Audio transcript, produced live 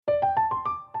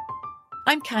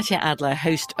I'm Katya Adler,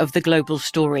 host of The Global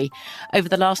Story. Over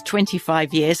the last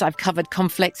 25 years, I've covered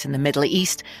conflicts in the Middle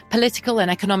East, political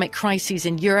and economic crises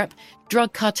in Europe,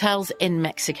 drug cartels in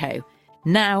Mexico.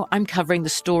 Now I'm covering the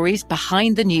stories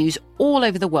behind the news all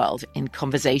over the world in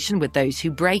conversation with those who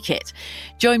break it.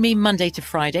 Join me Monday to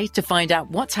Friday to find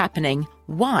out what's happening,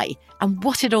 why, and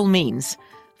what it all means.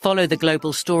 Follow The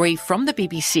Global Story from the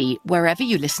BBC wherever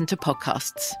you listen to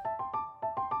podcasts.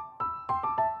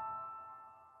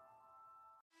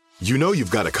 You know you've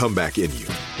got a comeback in you.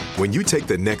 When you take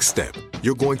the next step,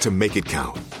 you're going to make it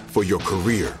count for your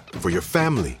career, for your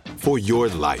family, for your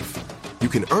life. You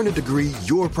can earn a degree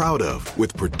you're proud of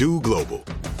with Purdue Global.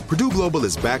 Purdue Global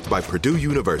is backed by Purdue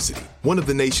University, one of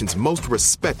the nation's most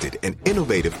respected and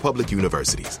innovative public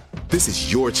universities. This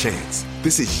is your chance.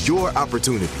 This is your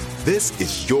opportunity. This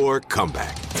is your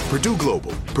comeback. Purdue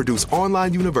Global, Purdue's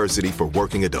online university for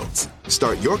working adults.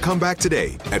 Start your comeback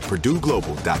today at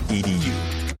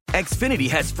purdueglobal.edu. Xfinity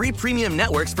has free premium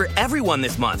networks for everyone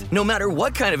this month, no matter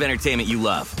what kind of entertainment you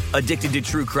love. Addicted to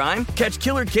true crime? Catch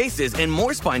killer cases and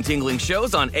more spine-tingling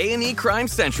shows on A&E Crime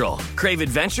Central. Crave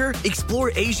adventure?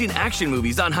 Explore Asian action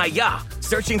movies on Hayya.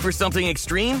 Searching for something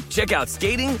extreme? Check out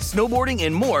skating, snowboarding,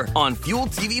 and more on Fuel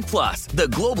TV Plus, the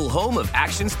global home of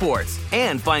action sports.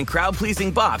 And find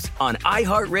crowd-pleasing bops on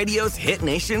iHeartRadio's Hit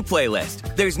Nation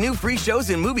playlist. There's new free shows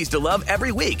and movies to love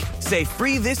every week. Say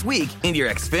free this week in your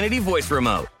Xfinity voice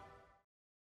remote.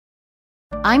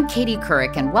 I'm Katie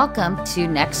Couric, and welcome to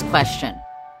Next Question.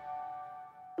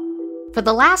 For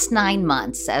the last 9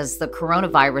 months, as the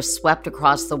coronavirus swept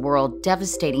across the world,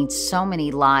 devastating so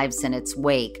many lives in its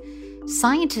wake,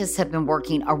 scientists have been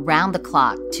working around the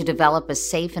clock to develop a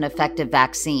safe and effective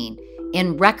vaccine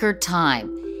in record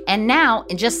time. And now,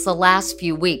 in just the last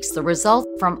few weeks, the result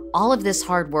from all of this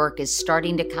hard work is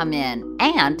starting to come in.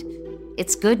 And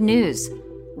it's good news,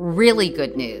 really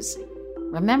good news.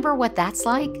 Remember what that's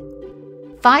like?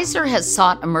 Pfizer has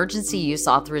sought emergency use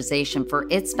authorization for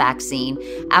its vaccine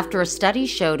after a study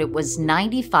showed it was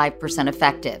 95%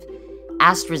 effective.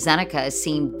 AstraZeneca is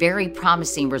seeing very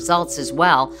promising results as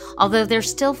well, although they're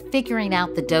still figuring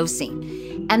out the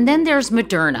dosing. And then there's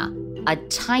Moderna, a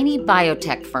tiny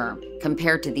biotech firm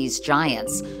compared to these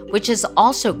giants, which has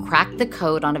also cracked the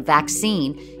code on a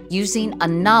vaccine using a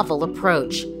novel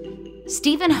approach.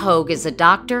 Stephen Hoge is a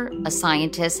doctor, a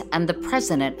scientist, and the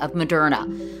president of Moderna.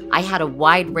 I had a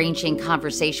wide-ranging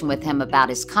conversation with him about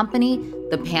his company,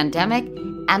 the pandemic,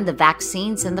 and the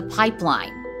vaccines in the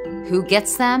pipeline. Who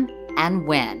gets them and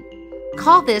when?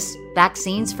 Call this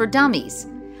Vaccines for Dummies.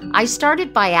 I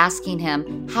started by asking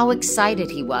him how excited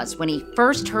he was when he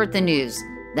first heard the news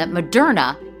that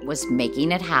Moderna was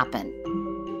making it happen.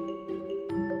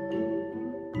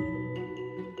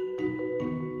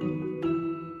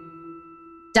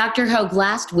 Dr. Hoge,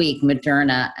 last week,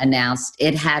 Moderna announced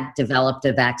it had developed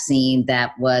a vaccine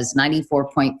that was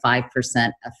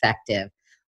 94.5% effective.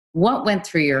 What went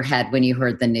through your head when you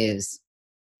heard the news?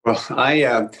 Well,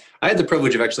 I had the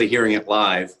privilege of actually hearing it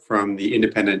live from the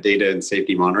Independent Data and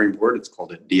Safety Monitoring Board. It's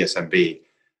called a DSMB.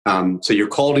 So you're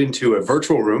called into a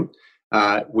virtual room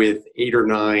with 8 or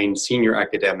 9 senior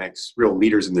academics, real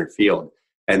leaders in their field,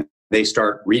 and they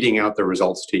start reading out the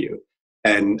results to you.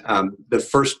 And the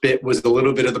first bit was a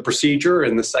little bit of the procedure.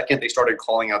 And the second, they started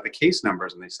calling out the case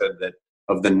numbers. And they said that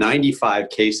of the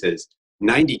 95 cases,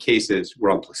 90 cases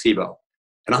were on placebo.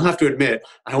 And I'll have to admit,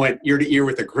 I went ear to ear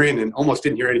with a grin and almost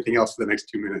didn't hear anything else for the next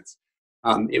 2 minutes.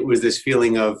 It was this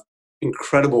feeling of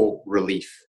incredible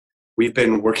relief. We've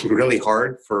been working really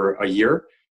hard for a year,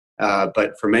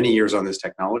 but for many years on this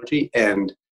technology.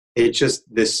 And it's just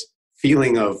this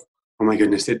feeling of, oh my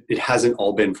goodness, it hasn't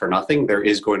all been for nothing. There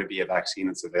is going to be a vaccine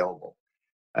that's available.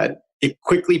 It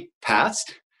quickly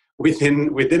passed.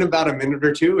 Within about a minute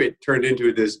or two, it turned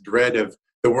into this dread of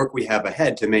the work we have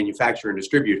ahead to manufacture and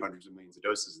distribute hundreds of millions of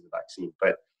doses of the vaccine.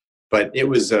 But it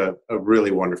was a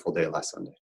really wonderful day last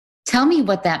Sunday. Tell me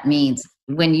what that means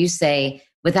when you say,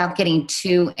 without getting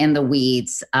too in the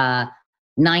weeds, 90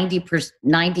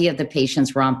 of the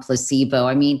patients were on placebo.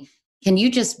 I mean, can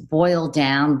you just boil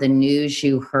down the news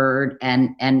you heard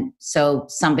and so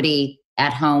somebody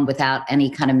at home without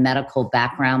any kind of medical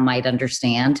background might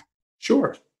understand?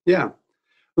 Sure. Yeah.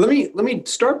 Let me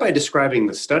start by describing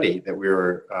the study that we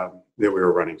were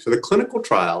running. So the clinical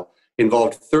trial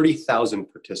involved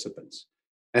 30,000 participants,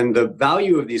 and the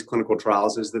value of these clinical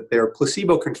trials is that they're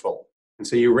placebo-controlled, and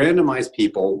so you randomize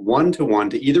people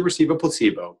 1-to-1 to either receive a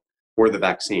placebo or the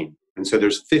vaccine. And so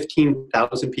there's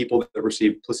 15,000 people that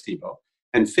receive placebo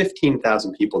and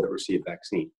 15,000 people that receive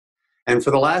vaccine. And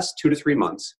for the last 2 to 3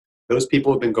 months, those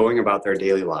people have been going about their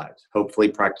daily lives, hopefully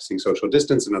practicing social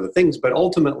distance and other things, but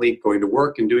ultimately going to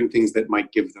work and doing things that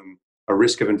might give them a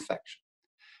risk of infection.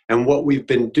 And what we've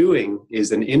been doing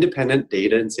is an independent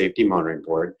data and safety monitoring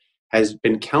board has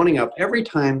been counting up every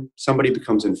time somebody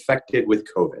becomes infected with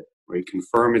COVID, where you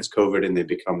confirm it's COVID and they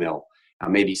become ill. Now,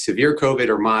 maybe severe COVID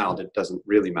or mild, it doesn't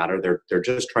really matter. They're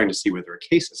just trying to see whether a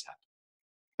case has happened.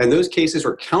 And those cases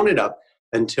are counted up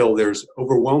until there's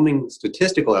overwhelming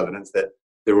statistical evidence that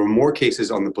there were more cases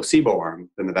on the placebo arm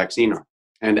than the vaccine arm.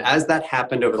 And as that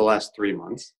happened over the last 3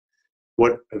 months,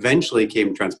 what eventually came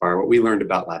to transpire, what we learned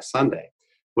about last Sunday,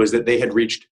 was that they had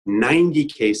reached 90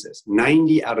 cases.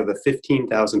 90 out of the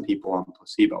 15,000 people on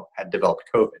placebo had developed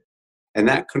COVID. And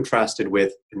that contrasted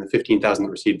with, in the 15,000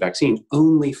 that received vaccine,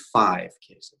 only 5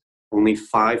 cases. Only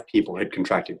 5 people had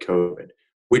contracted COVID,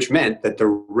 which meant that the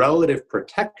relative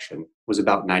protection was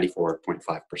about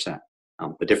 94.5%.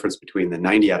 The difference between the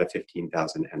 90 out of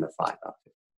 15,000 and the 5 out of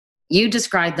 15,000. You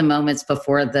described the moments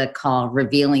before the call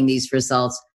revealing these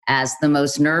results as the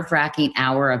most nerve-wracking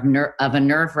hour of a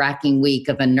nerve-wracking week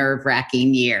of a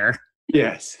nerve-wracking year.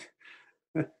 Yes.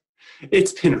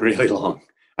 It's been really long.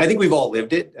 I think we've all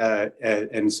lived it.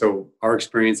 And so our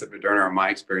experience at Moderna, or my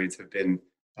experience, have been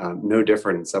no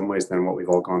different in some ways than what we've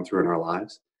all gone through in our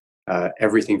lives.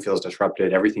 Everything feels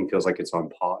disrupted. Everything feels like it's on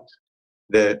pause.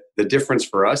 The difference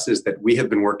for us is that we have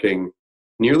been working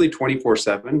nearly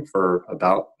 24/7 for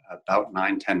about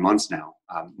 9-10 months now,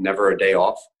 never a day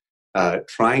off,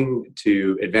 trying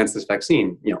to advance this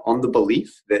vaccine, on the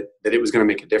belief that it was going to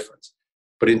make a difference.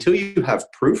 But until you have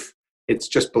proof, it's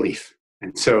just belief.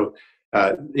 And so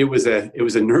it was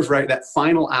a nerve-wracking, that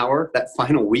final hour, that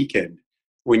final weekend,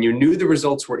 when you knew the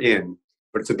results were in,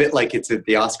 but it's a bit like it's at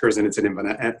the Oscars and it's in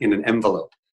an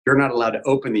envelope. You're not allowed to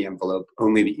open the envelope.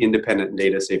 Only the Independent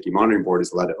Data Safety Monitoring Board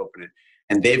is allowed to open it.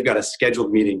 And they've got a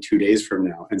scheduled meeting 2 days from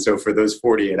now. And so for those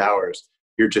 48 hours,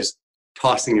 you're just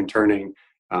tossing and turning.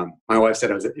 My wife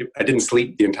said I didn't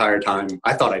sleep the entire time.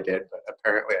 I thought I did, but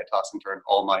apparently I tossed and turned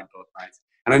all night, both nights.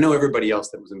 And I know everybody else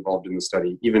that was involved in the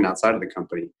study, even outside of the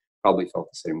company, probably felt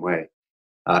the same way.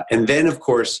 And then, of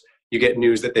course, you get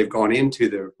news that they've gone into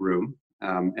the room.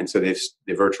 And so the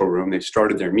virtual room, they've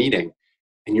started their meeting,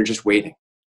 and you're just waiting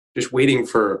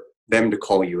for them to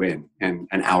call you in. And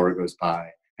an hour goes by,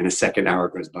 and a second hour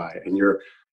goes by, and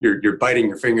you're biting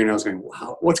your fingernails going,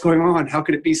 wow, what's going on? How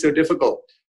could it be so difficult?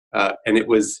 And it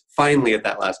was finally at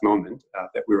that last moment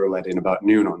that we were let in about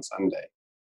noon on Sunday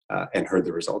and heard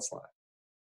the results live.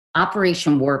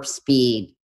 Operation Warp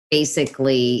Speed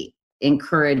basically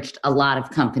encouraged a lot of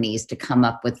companies to come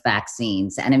up with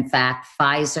vaccines. And in fact,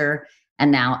 Pfizer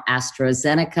and now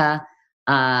AstraZeneca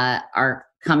are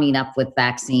coming up with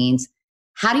vaccines.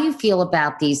 How do you feel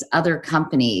about these other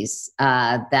companies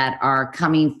that are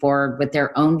coming forward with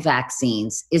their own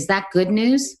vaccines? Is that good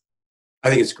news? I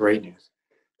think it's great news.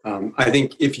 I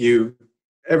think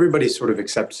everybody sort of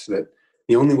accepts that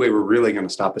the only way we're really going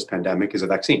to stop this pandemic is a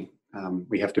vaccine.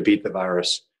 We have to beat the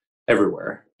virus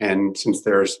everywhere. And since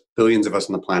there's billions of us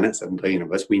on the planet, 7 billion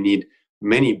of us, we need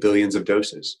many billions of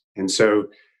doses. And so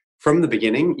from the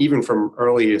beginning, even from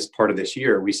earliest part of this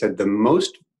year, we said the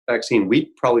most vaccine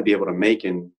we'd probably be able to make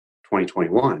in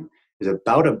 2021 is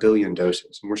about 1 billion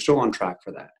doses. And we're still on track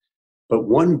for that. But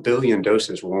 1 billion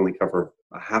doses will only cover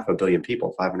 500 million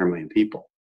people, 500 million people.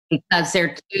 Because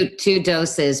there are two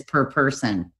doses per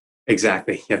person.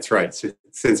 Exactly. That's right. So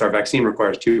since our vaccine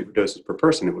requires 2 doses per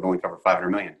person, it would only cover 500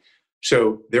 million.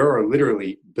 So there are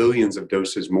literally billions of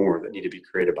doses more that need to be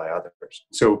created by others.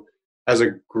 So as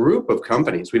a group of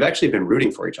companies, we've actually been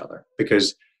rooting for each other,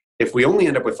 because if we only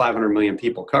end up with 500 million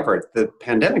people covered, the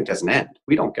pandemic doesn't end.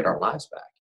 We don't get our lives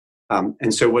back.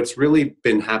 And so what's really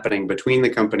been happening between the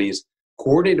companies,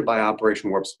 coordinated by Operation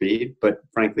Warp Speed, but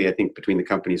frankly, I think between the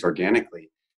companies organically,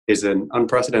 is an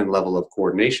unprecedented level of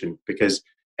coordination, because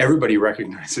everybody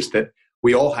recognizes that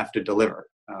we all have to deliver.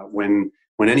 When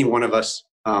any one of us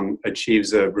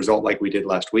achieves a result like we did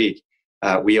last week,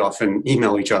 we often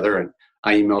email each other, and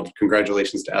I emailed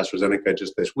congratulations to AstraZeneca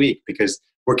just this week, because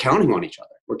we're counting on each other.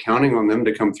 We're counting on them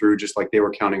to come through just like they were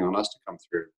counting on us to come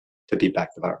through to beat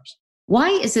back the virus. Why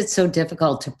is it so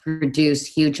difficult to produce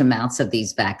huge amounts of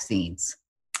these vaccines?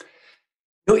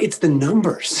 No, it's the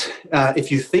numbers.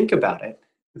 If you think about it,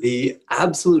 the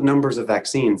absolute numbers of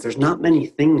vaccines, there's not many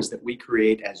things that we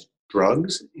create as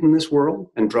drugs in this world,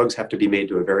 and drugs have to be made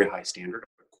to a very high standard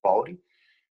of quality,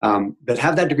 that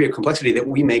have that degree of complexity that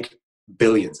we make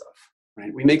billions of.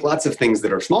 Right? We make lots of things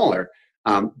that are smaller,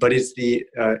 but it's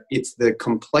the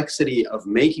complexity of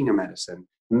making a medicine,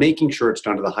 making sure it's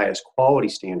done to the highest quality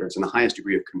standards and the highest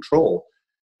degree of control,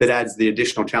 that adds the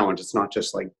additional challenge. It's not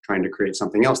just like trying to create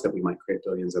something else that we might create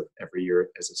billions of every year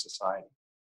as a society.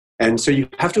 And so you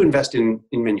have to invest in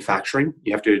manufacturing.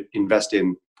 You have to invest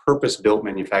in purpose-built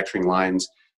manufacturing lines.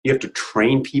 You have to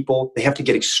train people. They have to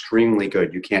get extremely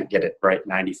good. You can't get it right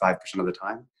 95% of the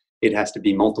time. It has to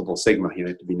be multiple sigma. You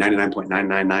have to be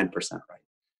 99.999%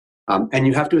 right. And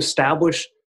you have to establish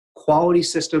quality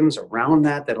systems around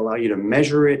that allow you to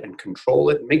measure it and control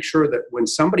it and make sure that when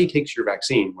somebody takes your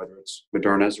vaccine, whether it's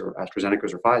Moderna's or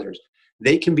AstraZeneca's or Pfizer's,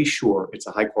 they can be sure it's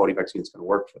a high-quality vaccine that's going to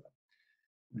work for them.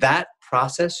 That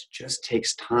process just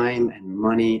takes time and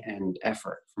money and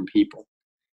effort from people.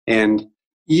 And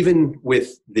even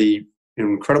with the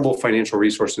incredible financial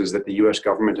resources that the US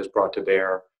government has brought to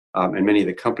bear, and many of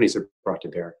the companies have brought to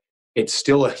bear, it's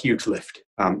still a huge lift.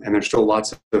 And there's still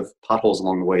lots of potholes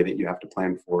along the way that you have to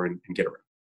plan for and get around.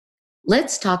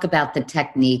 Let's talk about the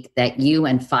technique that you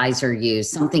and Pfizer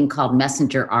use, something called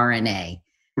messenger RNA.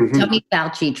 Mm-hmm. Tony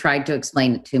Fauci tried to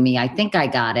explain it to me. I think I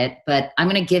got it, but I'm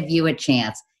going to give you a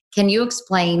chance. Can you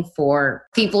explain for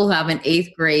people who have an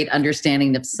 8th grade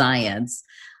understanding of science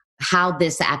how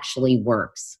this actually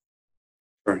works?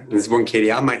 Sure. This is one,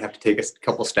 Katie, I might have to take a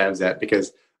couple stabs at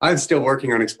because I'm still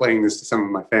working on explaining this to some of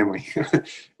my family.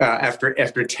 After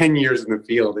 10 years in the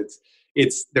field,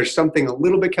 there's something a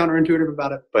little bit counterintuitive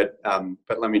about it, but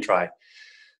let me try.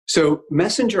 So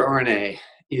messenger RNA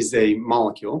is a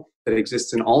molecule that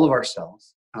exists in all of our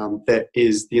cells that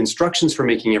is the instructions for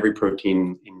making every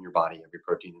protein in your body, every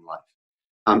protein in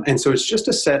life. And so it's just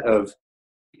a set of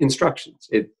instructions.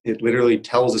 It literally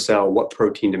tells a cell what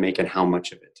protein to make and how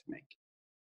much of it to make.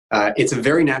 It's a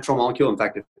very natural molecule. In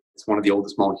fact, it's one of the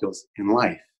oldest molecules in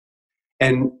life.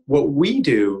 And what we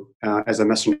do as a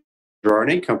messenger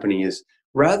RNA company is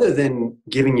rather than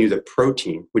giving you the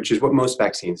protein, which is what most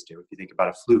vaccines do. If you think about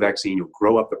a flu vaccine, you'll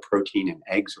grow up the protein in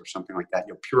eggs or something like that.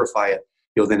 You'll purify it.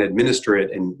 You'll then administer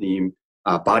it, and the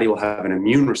body will have an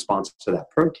immune response to that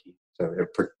protein. So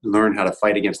it'll learn how to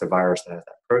fight against the virus that has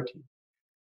that protein.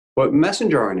 What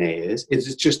messenger RNA is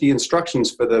it's just the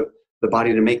instructions for the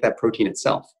body to make that protein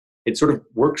itself. It sort of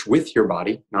works with your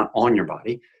body, not on your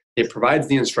body. It provides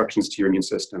the instructions to your immune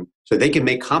system so they can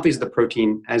make copies of the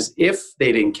protein as if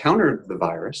they'd encountered the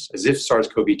virus, as if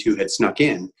SARS-CoV-2 had snuck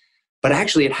in, but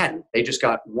actually it hadn't. They just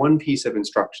got one piece of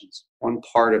instructions, one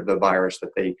part of the virus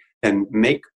that they then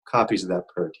make copies of that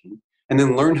protein and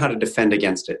then learn how to defend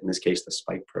against it, in this case, the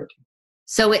spike protein.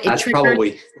 So that's triggers,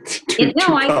 probably too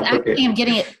complicated. I am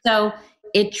getting it. So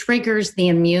it triggers the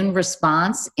immune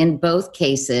response in both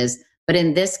cases, but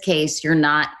in this case, you're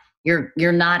not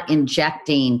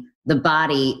injecting the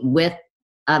body with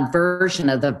a version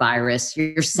of the virus.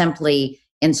 You're simply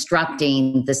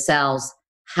instructing the cells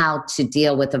how to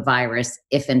deal with the virus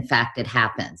if in fact it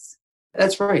happens.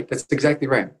 That's right. That's exactly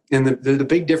right. And the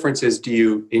big difference is, do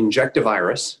you inject a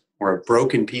virus or a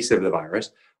broken piece of the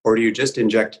virus, or do you just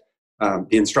inject the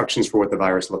instructions for what the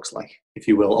virus looks like, if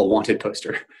you will, a wanted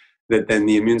poster that then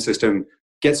the immune system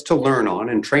gets to learn on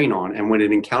and train on. And when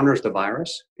it encounters the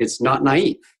virus, it's not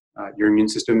naive. Your immune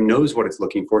system knows what it's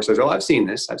looking for, says, oh, I've seen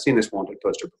this wanted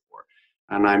poster before,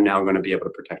 and I'm now going to be able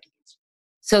to protect against it.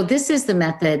 So this is the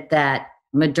method that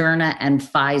Moderna and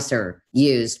Pfizer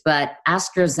used, but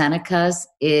AstraZeneca's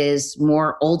is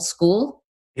more old school?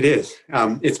 It is.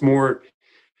 It's more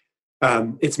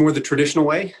the traditional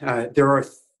way.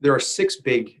 There are 6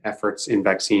 big efforts in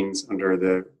vaccines under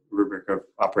the rubric of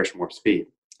Operation Warp Speed.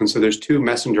 And so there's 2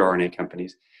 messenger RNA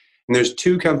companies, and there's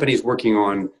 2 companies working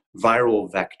on viral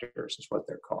vectors, is what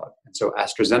they're called. And so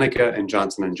AstraZeneca and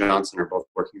Johnson & Johnson are both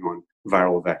working on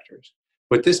viral vectors.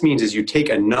 What this means is you take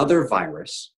another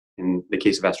virus, in the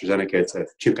case of AstraZeneca, it's a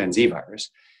chimpanzee virus,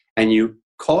 and you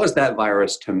cause that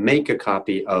virus to make a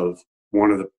copy of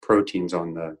one of the proteins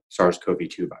on the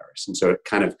SARS-CoV-2 virus. And so it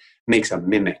kind of makes a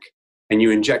mimic. And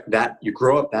you inject that, you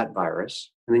grow up that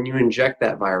virus, and then you inject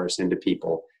that virus into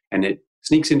people, and it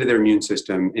sneaks into their immune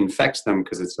system, infects them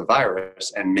because it's a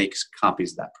virus, and makes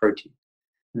copies of that protein.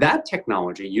 That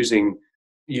technology, using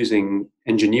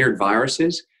engineered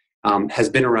viruses, has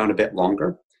been around a bit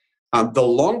longer. The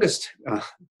longest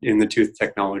in the tooth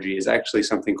technology is actually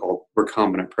something called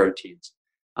recombinant proteins.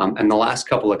 And the last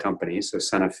couple of companies, so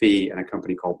Sanofi and a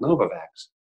company called Novavax,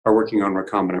 are working on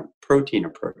recombinant protein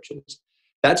approaches.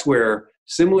 That's where,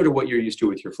 similar to what you're used to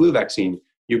with your flu vaccine,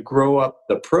 you grow up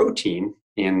the protein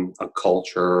in a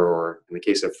culture, or in the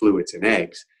case of flu, it's in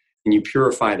eggs, and you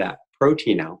purify that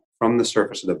protein out from the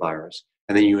surface of the virus,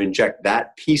 and then you inject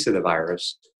that piece of the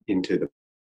virus into the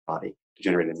body to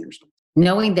generate an immune response.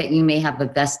 Knowing that you may have a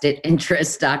vested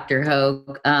interest, Dr.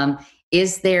 Hogue,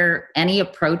 is there any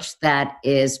approach that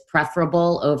is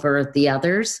preferable over the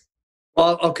others?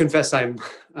 Well, I'll confess I'm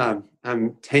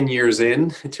 10 years in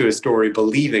to a story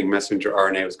believing messenger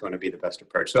RNA was going to be the best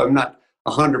approach. So I'm not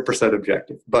 100%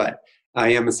 objective, but I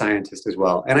am a scientist as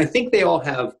well. And I think they all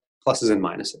have pluses and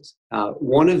minuses.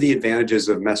 One of the advantages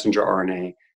of messenger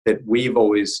RNA that we've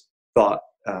always thought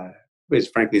is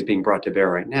being brought to bear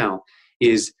right now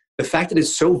is the fact that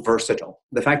it's so versatile.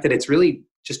 The fact that it's really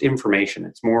just information.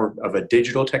 It's more of a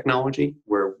digital technology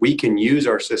where we can use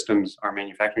our systems, our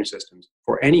manufacturing systems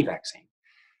for any vaccine,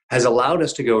 has allowed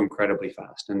us to go incredibly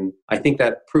fast. And I think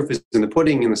that proof is in the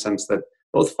pudding in the sense that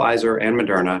both Pfizer and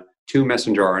Moderna, two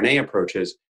messenger RNA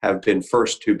approaches, have been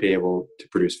first to be able to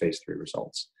produce phase 3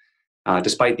 results,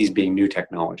 despite these being new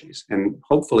technologies, and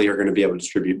hopefully are going to be able to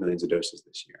distribute millions of doses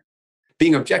this year.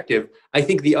 Being objective, I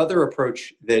think the other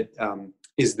approach that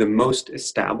is the most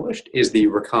established is the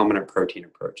recombinant protein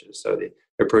approaches. So the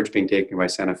approach being taken by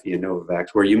Sanofi and Novavax,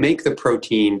 where you make the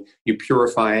protein, you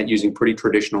purify it using pretty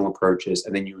traditional approaches,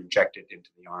 and then you inject it into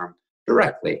the arm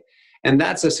directly. And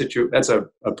that's a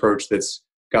approach that's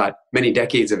got many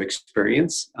decades of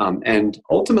experience and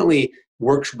ultimately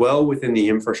works well within the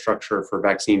infrastructure for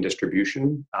vaccine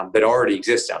distribution that already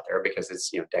exists out there because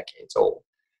it's decades old.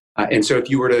 And so if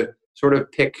you were to sort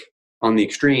of pick on the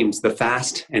extremes, the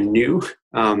fast and new,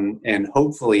 and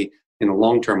hopefully in the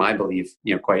long term, I believe,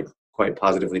 quite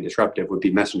positively disruptive would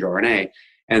be messenger RNA,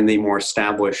 and the more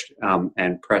established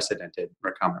and precedented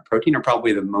recombinant protein are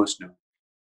probably the most known.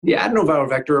 The adenoviral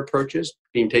vector approaches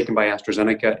being taken by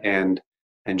AstraZeneca and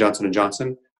Johnson &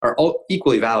 Johnson are all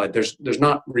equally valid. There's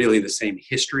not really the same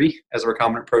history as a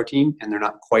recombinant protein, and they're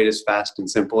not quite as fast and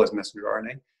simple as messenger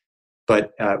RNA,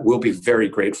 but we'll be very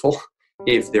grateful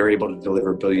if they're able to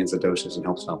deliver billions of doses and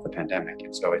help stop the pandemic.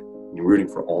 And so I'm rooting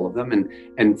for all of them.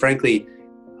 And frankly,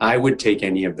 I would take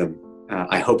any of them.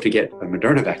 I hope to get a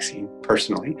Moderna vaccine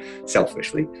personally,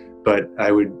 selfishly, but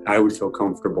I would feel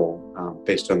comfortable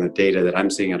based on the data that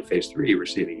I'm seeing out of phase 3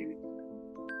 receiving anything.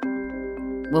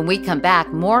 When we come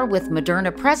back, more with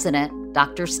Moderna President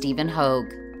Dr. Stephen Hoge.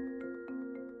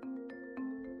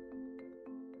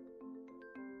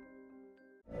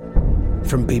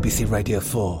 From BBC Radio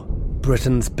 4,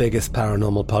 Britain's biggest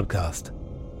paranormal podcast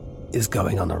is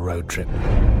going on a road trip.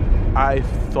 I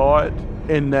thought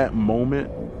in that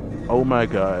moment, oh my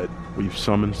God, we've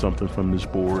summoned something from this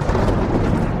board.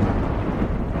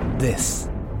 This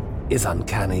is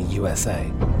Uncanny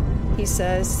USA. He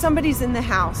says, somebody's in the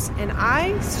house, and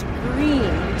I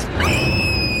screamed.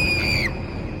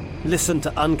 Listen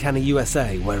to Uncanny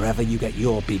USA wherever you get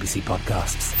your BBC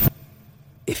podcasts,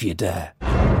 if you dare.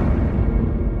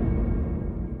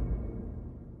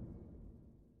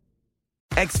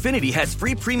 Xfinity has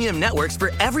free premium networks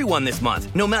for everyone this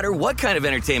month, no matter what kind of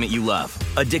entertainment you love.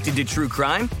 Addicted to true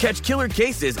crime? Catch killer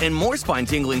cases and more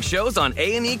spine-tingling shows on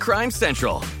A&E Crime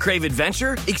Central. Crave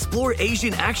adventure? Explore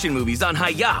Asian action movies on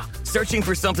Hi-YAH. Searching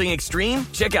for something extreme?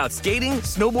 Check out skating,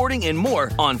 snowboarding, and more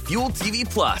on Fuel TV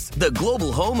Plus, the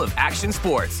global home of action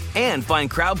sports. And find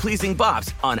crowd-pleasing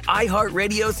bops on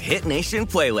iHeartRadio's Hit Nation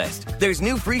playlist. There's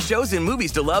new free shows and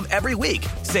movies to love every week.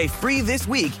 Say free this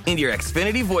week in your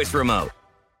Xfinity voice remote.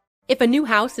 If a new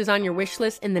house is on your wish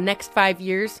list in the next 5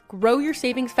 years, grow your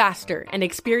savings faster and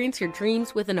experience your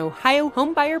dreams with an Ohio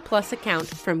Homebuyer Plus account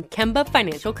from Kemba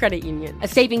Financial Credit Union. A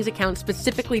savings account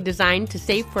specifically designed to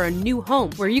save for a new home,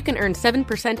 where you can earn 7%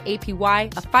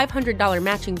 APY, a $500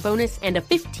 matching bonus, and a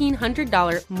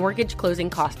 $1,500 mortgage closing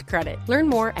cost credit. Learn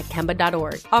more at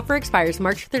Kemba.org. Offer expires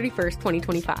March 31st,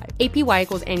 2025. APY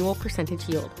equals annual percentage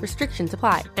yield. Restrictions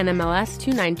apply. NMLS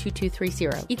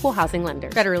 292230. Equal housing lender.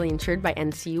 Federally insured by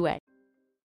NCUA.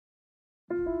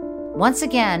 Once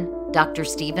again, Dr.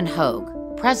 Stephen Hoge,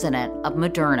 president of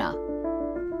Moderna.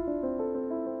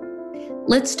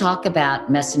 Let's talk about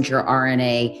messenger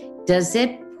RNA. Does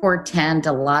it portend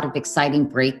a lot of exciting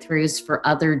breakthroughs for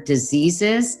other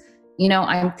diseases?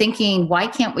 I'm thinking, why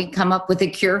can't we come up with a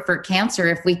cure for cancer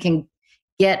if we can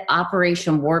get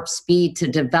Operation Warp Speed to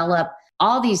develop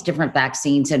all these different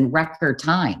vaccines in record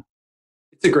time?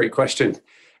 It's a great question.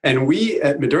 And we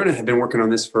at Moderna have been working on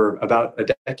this for about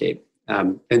a decade.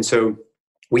 And so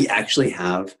we actually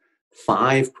have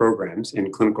 5 programs in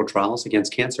clinical trials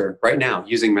against cancer right now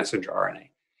using messenger RNA,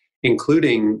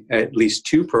 including at least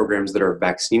 2 programs that are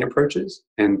vaccine approaches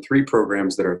and 3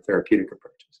 programs that are therapeutic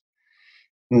approaches.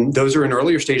 Those are in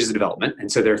earlier stages of development, and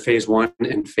so they're phase 1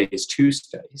 and phase 2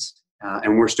 studies.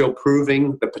 And we're still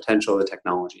proving the potential of the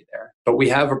technology there. But we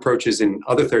have approaches in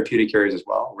other therapeutic areas as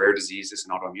well, rare diseases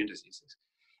and autoimmune diseases.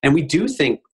 And we do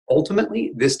think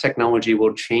ultimately this technology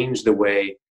will change the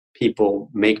way people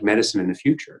make medicine in the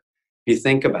future. If you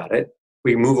think about it,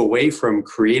 we move away from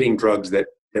creating drugs that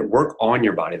that work on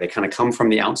your body. They kind of come from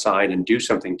the outside and do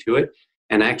something to it,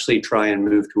 and actually try and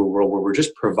move to a world where we're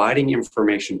just providing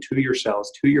information to your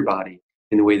cells, to your body,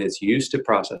 in a way that's used to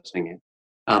processing it.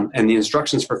 And the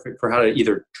instructions for how to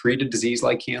either treat a disease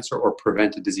like cancer or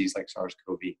prevent a disease like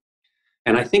SARS-CoV.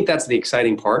 And I think that's the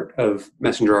exciting part of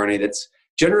messenger RNA that's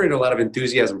generated a lot of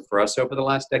enthusiasm for us over the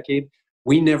last decade.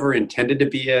 We never intended to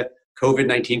be a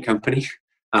COVID-19 company.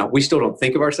 We still don't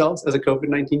think of ourselves as a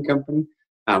COVID-19 company.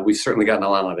 We've certainly gotten a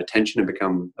lot of attention and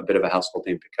become a bit of a household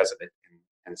name because of it.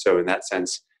 And so in that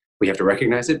sense, we have to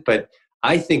recognize it. But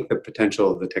I think the potential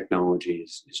of the technology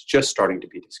is just starting to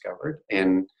be discovered.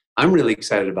 And I'm really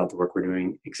excited about the work we're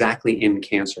doing exactly in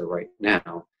cancer right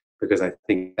now, because I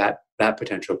think that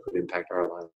potential could impact our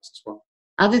lives as well.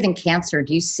 Other than cancer,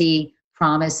 do you see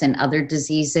promise in other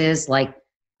diseases like,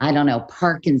 I don't know,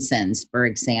 Parkinson's, for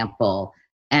example,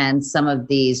 and some of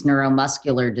these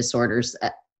neuromuscular disorders,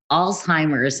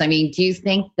 Alzheimer's? I mean, do you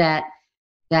think that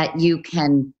you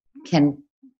can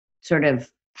sort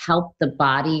of help the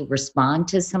body respond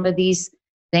to some of these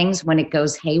things when it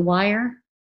goes haywire?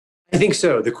 I think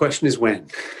so. The question is when,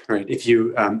 right? If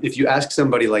you ask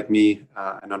somebody like me,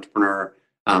 an entrepreneur,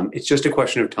 it's just a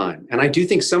question of time. And I do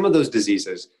think some of those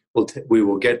diseases we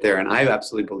will get there, and I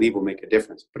absolutely believe will make a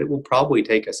difference, but it will probably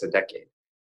take us a decade.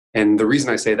 And the reason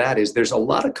I say that is there's a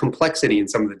lot of complexity in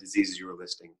some of the diseases you were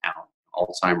listing out,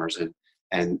 Alzheimer's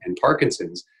and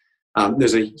Parkinson's.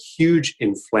 There's a huge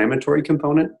inflammatory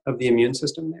component of the immune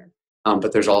system there,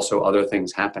 but there's also other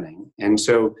things happening. And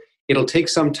so it'll take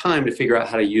some time to figure out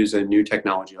how to use a new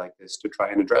technology like this to try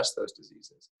and address those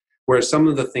diseases. Whereas some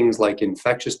of the things like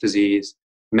infectious disease,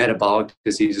 metabolic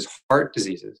diseases, heart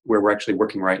diseases, where we're actually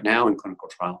working right now in clinical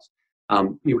trials,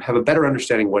 you have a better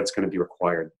understanding of what's going to be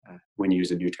required when you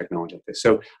use a new technology like this.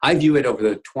 So I view it over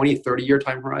the 20, 30-year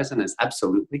time horizon as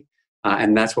absolutely,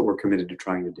 and that's what we're committed to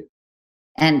trying to do.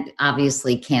 And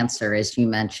obviously cancer, as you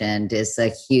mentioned, is a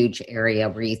huge area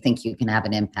where you think you can have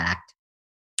an impact.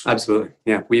 Absolutely.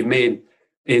 Yeah. We've made,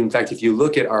 in fact, if you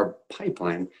look at our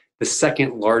pipeline, the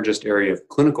second largest area of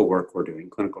clinical work we're doing,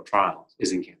 clinical trials,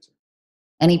 is in cancer.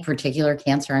 Any particular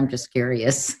cancer? I'm just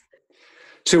curious.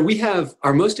 So we have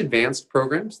our most advanced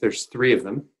programs. There's 3 of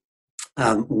them.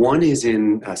 One is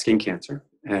in skin cancer,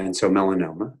 and so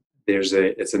melanoma.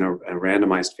 It's in a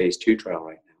randomized phase 2 trial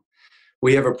right now.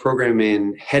 We have a program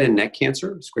in head and neck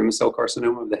cancer, squamous cell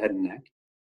carcinoma of the head and neck,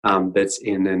 that's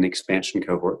in an expansion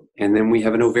cohort. And then we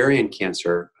have an ovarian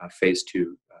cancer phase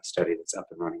 2 study that's up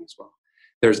and running as well.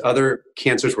 There's other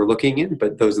cancers we're looking in,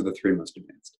 but those are the 3 most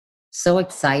advanced. So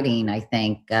exciting, I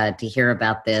think, to hear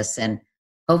about this. And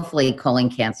hopefully colon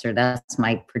cancer, that's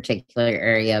my particular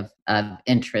area of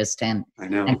interest and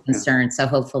concern. Yeah. So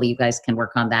hopefully you guys can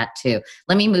work on that too.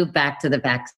 Let me move back to the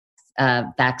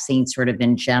vaccine sort of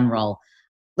in general.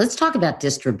 Let's talk about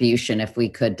distribution, if we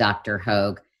could, Dr.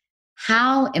 Hogue.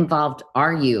 How involved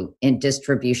are you in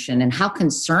distribution, and how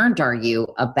concerned are you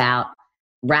about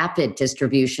rapid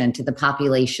distribution to the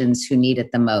populations who need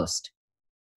it the most?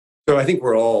 So I think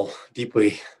we're all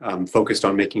deeply focused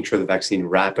on making sure the vaccine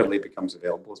rapidly becomes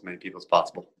available to as many people as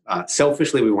possible.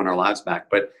 Selfishly, we want our lives back,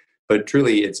 but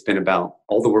truly it's been about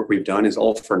all the work we've done is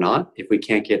all for naught if we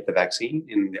can't get the vaccine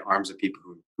in the arms of people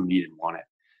who need and want it.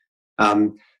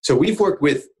 So we've worked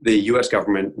with the U.S.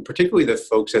 government, and particularly the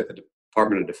folks at the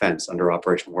Department of Defense under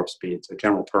Operation Warp Speed, so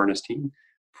General Perna's team,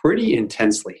 pretty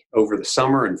intensely over the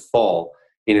summer and fall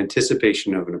in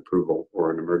anticipation of an approval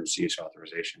or an emergency use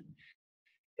authorization.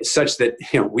 It's such that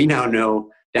we now know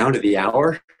down to the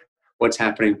hour what's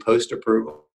happening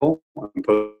post-approval and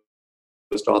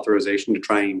post-authorization to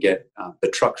try and get the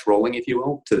trucks rolling, if you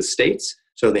will, to the states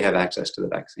so they have access to the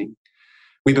vaccine.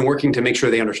 We've been working to make sure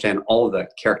they understand all of the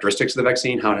characteristics of the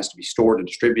vaccine, how it has to be stored and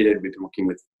distributed. We've been working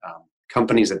with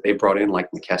companies that they brought in, like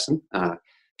McKesson,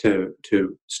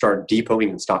 to start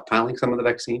depoting and stockpiling some of the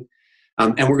vaccine.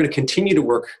 And we're going to continue to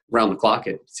work around the clock,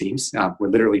 it seems. We're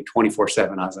literally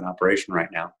 24/7 as an operation right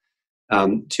now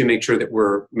to make sure that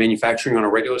we're manufacturing on a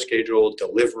regular schedule,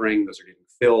 delivering, those are getting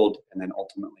filled, and then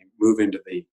ultimately move into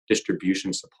the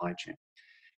distribution supply chain.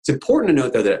 It's important to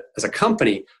note, though, that as a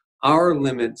company, our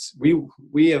limits,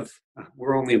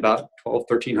 we're only about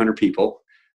 1,300 people,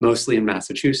 mostly in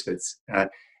Massachusetts.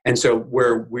 And so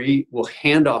where we will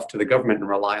hand off to the government and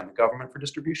rely on the government for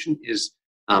distribution is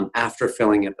after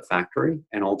filling at the factory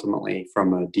and ultimately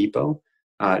from a depot.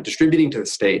 Distributing to the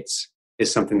states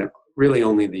is something that really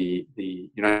only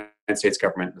the United States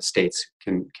government and the states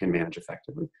can manage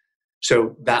effectively.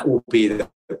 So that will be the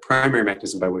primary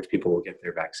mechanism by which people will get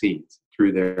their vaccines,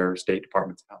 through their state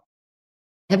departments of health.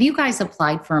 Have you guys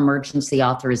applied for emergency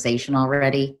authorization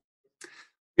already?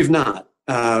 We've not.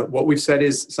 What we've said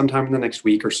is sometime in the next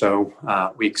week or so,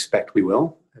 we expect we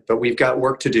will. But we've got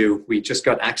work to do. We just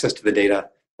got access to the data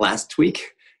last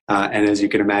week. And as you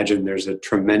can imagine, there's a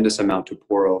tremendous amount to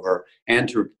pour over and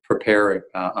to prepare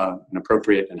an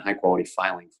appropriate and high quality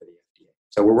filing for the FDA.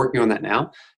 So we're working on that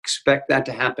now. Expect that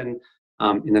to happen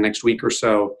in the next week or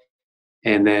so.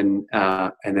 And then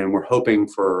we're hoping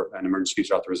for an emergency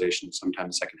use authorization sometime in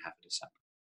the second half of December.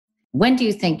 When do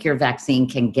you think your vaccine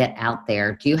can get out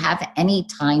there? Do you have any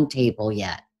timetable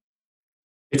yet?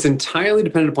 It's entirely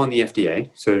dependent upon the FDA.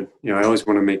 So, I always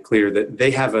want to make clear that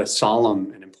they have a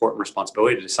solemn and important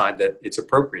responsibility to decide that it's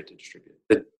appropriate to distribute.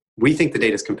 That we think the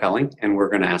data is compelling, and we're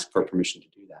going to ask for permission to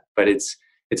do that. But it's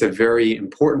a very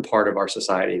important part of our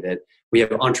society that we have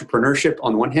entrepreneurship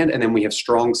on the one hand, and then we have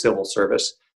strong civil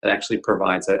service that actually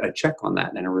provides a check on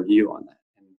that and a review on that.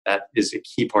 And that is a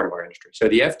key part of our industry. So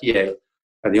the FDA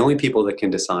are the only people that can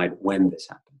decide when this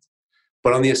happens.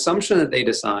 But on the assumption that they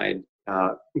decide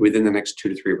within the next 2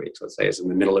 to 3 weeks, let's say it's in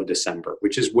the middle of December,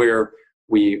 which is where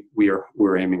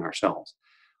we're aiming ourselves.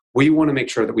 We want to make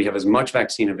sure that we have as much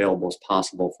vaccine available as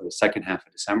possible for the second half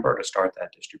of December to start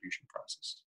that distribution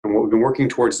process. And what we've been working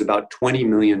towards is about 20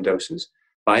 million doses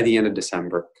by the end of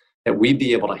December that we'd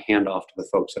be able to hand off to the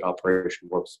folks at Operation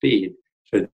Warp Speed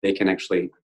so that they can actually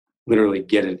literally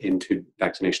get it into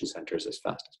vaccination centers as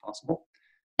fast as possible.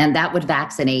 And that would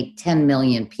vaccinate 10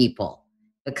 million people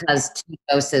because 2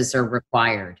 doses are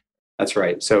required. That's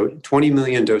right. So 20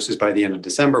 million doses by the end of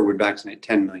December would vaccinate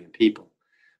 10 million people.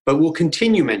 But we'll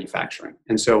continue manufacturing.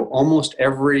 And so almost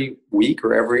every week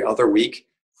or every other week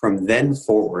from then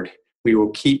forward, we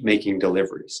will keep making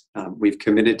deliveries. We've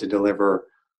committed to deliver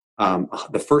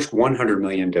the first 100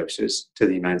 million doses to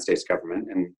the United States government.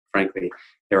 And frankly,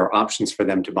 there are options for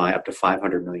them to buy up to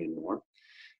 500 million more.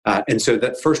 And so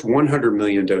that first 100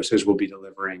 million doses will be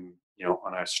delivering,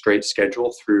 on a straight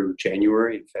schedule through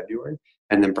January and February,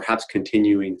 and then perhaps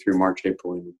continuing through March,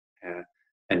 April,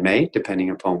 and May, depending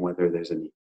upon whether there's a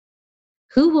need.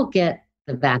 Who will get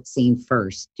the vaccine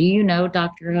first? Do you know,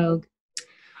 Dr. Hogue?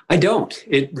 I don't.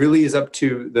 It really is up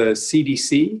to the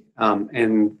CDC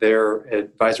and their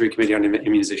advisory committee on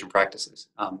immunization practices.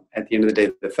 At the end of the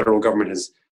day, the federal government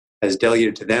has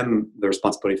delegated to them the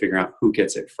responsibility of figuring out who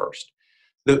gets it first.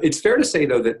 It's fair to say,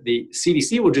 though, that the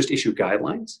CDC will just issue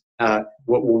guidelines.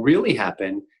 What will really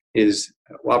happen is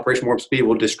Operation Warp Speed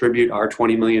will distribute our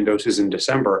 20 million doses in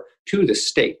December to the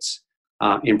states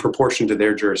in proportion to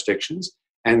their jurisdictions.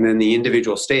 And then the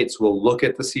individual states will look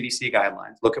at the CDC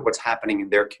guidelines, look at what's happening in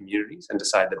their communities, and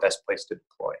decide the best place to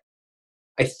deploy.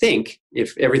 I think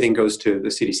if everything goes to the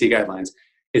CDC guidelines,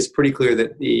 it's pretty clear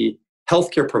that the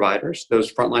healthcare providers,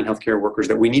 those frontline healthcare workers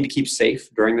that we need to keep safe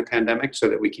during the pandemic so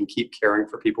that we can keep caring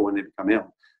for people when they become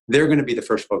ill, they're going to be the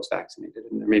first folks vaccinated.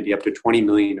 And there may be up to 20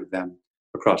 million of them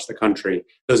across the country.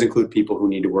 Those include people who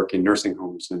need to work in nursing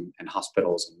homes and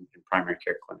hospitals and primary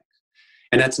care clinics.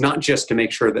 And that's not just to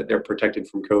make sure that they're protected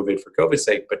from COVID for COVID's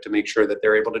sake, but to make sure that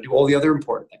they're able to do all the other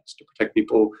important things to protect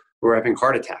people who are having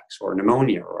heart attacks or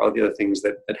pneumonia or all the other things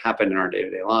that happen in our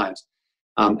day-to-day lives,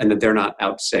 and that they're not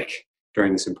out sick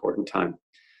during this important time.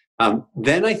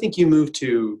 Then I think you move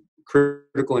to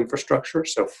critical infrastructure,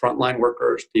 so frontline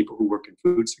workers, people who work in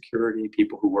food security,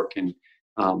 people who work in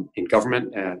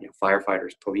government,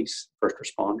 firefighters, police, first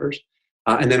responders,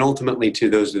 and then ultimately to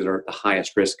those that are at the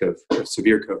highest risk of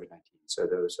severe COVID-19. So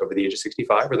those over the age of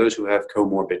 65 or those who have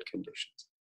comorbid conditions.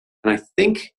 And I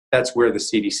think that's where the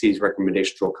CDC's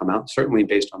recommendations will come out. Certainly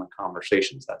based on the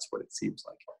conversations, that's what it seems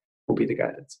like will be the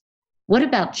guidance. What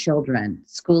about children,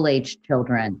 school-age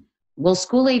children? Will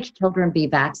school-age children be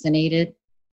vaccinated?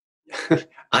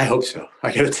 I hope so.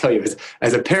 I got to tell you,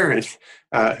 as a parent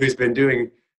who's been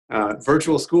doing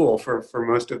virtual school for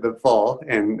most of the fall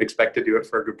and expect to do it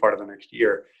for a good part of the next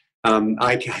year,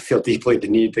 I feel deeply the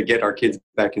need to get our kids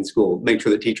back in school, make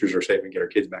sure that teachers are safe and get our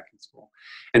kids back in school.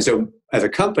 And so as a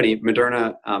company,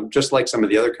 Moderna, just like some of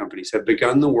the other companies, have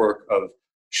begun the work of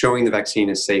showing the vaccine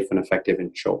is safe and effective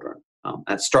in children.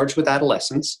 That starts with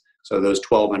adolescents, so those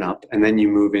 12 and up, and then you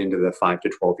move into the 5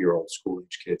 to 12-year-old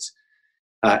school-age kids.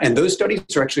 And those studies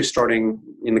are actually starting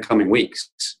in the coming weeks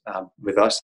with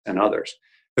us and others.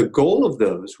 The goal of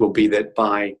those will be that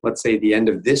by, let's say, the end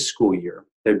of this school year,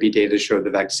 there'd be data to show the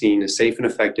vaccine is safe and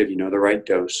effective, the right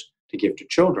dose to give to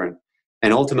children.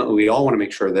 And ultimately, we all want to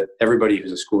make sure that everybody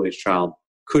who's a school-age child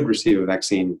could receive a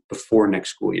vaccine before next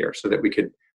school year so that we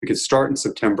could start in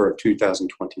September of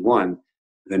 2021,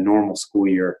 the normal school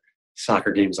year,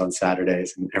 soccer games on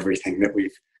Saturdays and everything that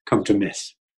we've come to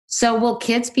miss. So will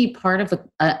kids be part of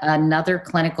another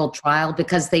clinical trial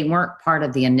because they weren't part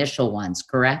of the initial ones,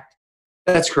 correct?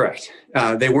 That's correct.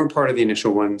 They weren't part of the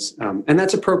initial ones, and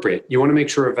that's appropriate. You want to make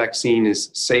sure a vaccine is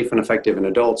safe and effective in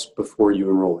adults before you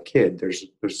enroll a kid.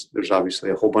 There's obviously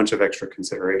a whole bunch of extra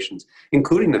considerations,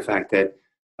 including the fact that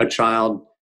a child,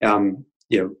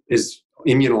 is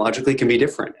immunologically can be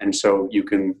different, and so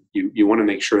you want to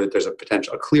make sure that there's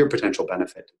a clear potential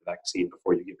benefit to the vaccine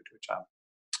before you give it to a child.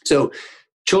 So,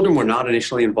 children were not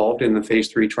initially involved in the phase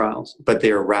 3 trials, but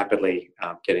they are rapidly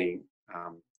getting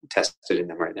tested in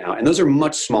them right now. And those are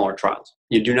much smaller trials.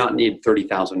 You do not need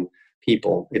 30,000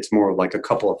 people. It's more like a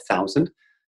couple of thousand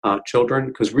children,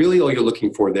 because really all you're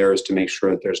looking for there is to make sure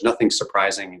that there's nothing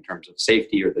surprising in terms of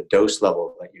safety or the dose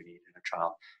level that you need in a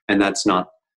child. And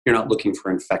you're not looking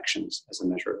for infections as a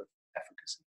measure of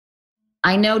efficacy.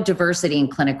 I know diversity in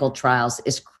clinical trials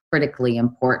is critically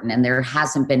important, and there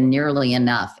hasn't been nearly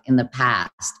enough in the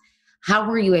past. How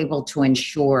were you able to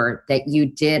ensure that you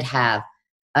did have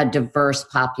a diverse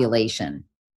population?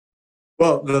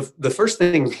 Well, the first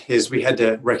thing is we had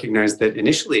to recognize that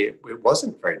initially it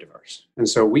wasn't very diverse. And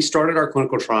so we started our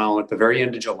clinical trial at the very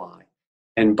end of July.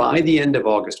 And by the end of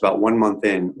August, about 1 month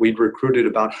in, we'd recruited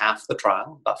about half the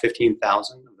trial, about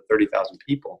 15,000 of the 30,000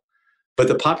 people. But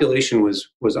the population was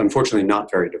unfortunately not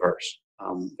very diverse.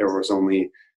 There was only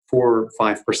 4 or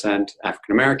 5%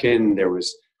 African American. There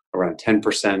was around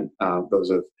 10% those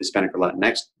of Hispanic or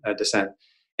Latinx descent.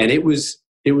 And it was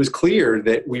clear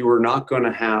that we were not going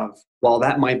to have, while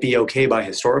that might be okay by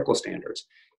historical standards,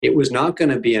 it was not going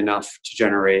to be enough to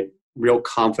generate real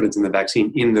confidence in the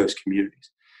vaccine in those communities.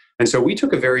 And so we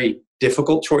took a very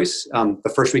difficult choice.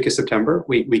 The first week of September,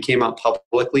 we came out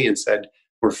publicly and said,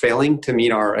 we're failing to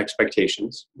meet our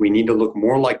expectations. We need to look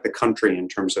more like the country in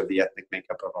terms of the ethnic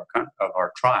makeup of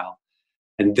our trial.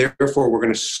 And therefore, we're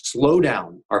going to slow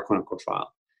down our clinical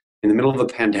trial. In the middle of a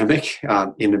pandemic,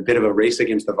 in a bit of a race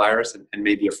against the virus and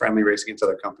maybe a friendly race against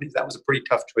other companies, that was a pretty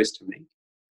tough choice to make.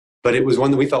 But it was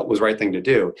one that we thought was the right thing to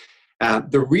do.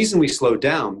 The reason we slowed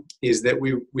down is that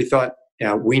we thought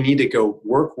we need to go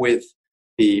work with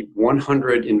the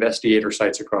 100 investigator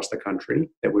sites across the country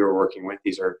that we were working with.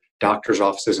 These are doctors'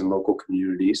 offices in local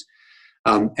communities,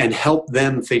 and help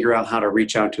them figure out how to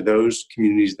reach out to those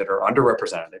communities that are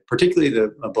underrepresented, particularly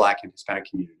the Black and Hispanic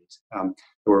communities that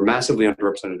were massively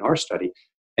underrepresented in our study,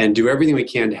 and do everything we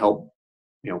can to help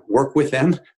work with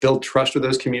them, build trust with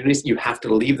those communities. You have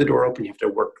to leave the door open. You have to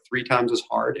work 3 times as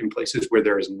hard in places where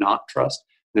there is not trust.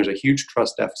 There's a huge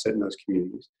trust deficit in those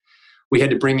communities. We had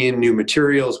to bring in new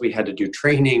materials. We had to do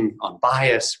training on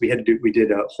bias. We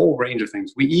did a whole range of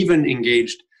things. We even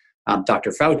engaged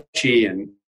Dr. Fauci and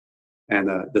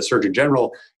the Surgeon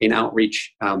General in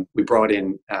outreach. We brought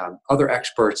in other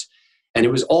experts, and it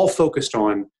was all focused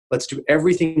on, let's do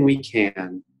everything we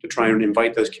can to try and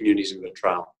invite those communities into the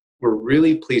trial. We're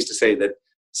really pleased to say that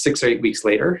 6 or 8 weeks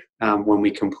later, when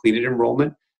we completed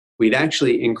enrollment, we'd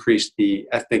actually increased the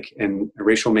ethnic and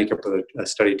racial makeup of the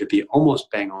study to be almost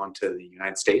bang on to the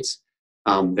United States.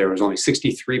 There was only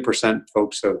 63%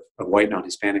 folks of white,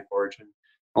 non-Hispanic origin,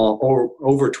 or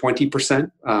over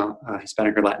 20%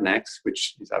 Hispanic or Latinx,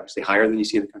 which is obviously higher than you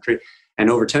see in the country, and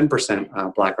over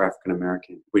 10% Black or African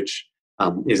American, which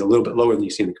is a little bit lower than you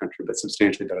see in the country, but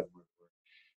substantially better than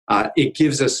we were. It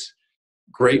gives us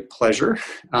great pleasure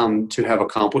to have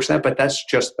accomplished that, but that's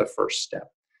just the first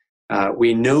step.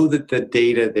 We know that the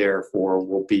data, therefore,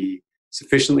 will be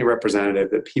sufficiently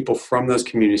representative that people from those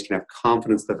communities can have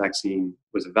confidence the vaccine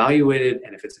was evaluated,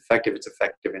 and if it's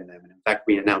effective in them. And in fact,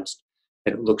 we announced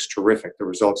that it looks terrific. The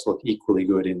results look equally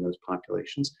good in those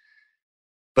populations.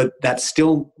 But that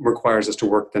still requires us to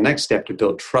work the next step to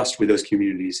build trust with those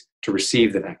communities to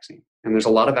receive the vaccine. And there's a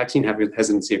lot of vaccine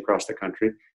hesitancy across the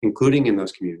country, including in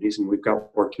those communities, and we've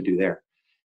got work to do there.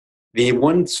 The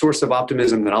one source of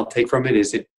optimism that I'll take from it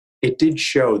is it did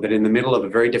show that in the middle of a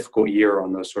very difficult year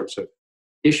on those sorts of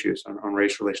issues, on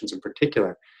race relations in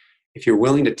particular, if you're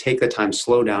willing to take the time,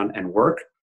 slow down, and work,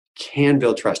 can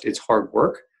build trust. It's hard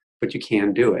work, but you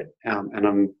can do it.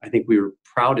 I think we were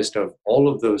proudest of all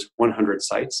of those 100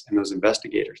 sites and those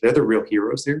investigators. They're the real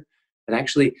heroes there. And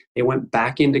actually, they went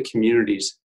back into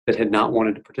communities that had not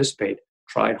wanted to participate,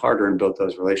 tried harder, and built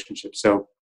those relationships. So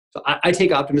I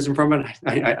take optimism from it.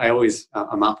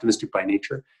 I'm optimistic by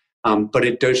nature. But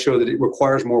it does show that it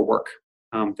requires more work,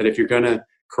 that if you're going to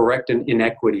correct an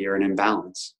inequity or an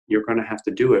imbalance, you're going to have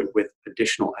to do it with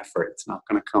additional effort. It's not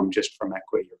going to come just from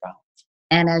equity or balance.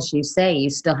 And as you say, you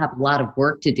still have a lot of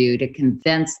work to do to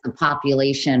convince the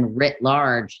population writ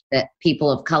large that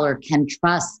people of color can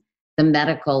trust the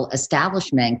medical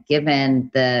establishment,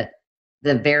 given the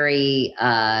very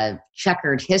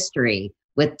checkered history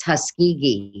with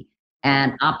Tuskegee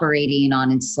and operating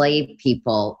on enslaved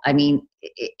people. I mean,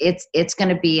 it's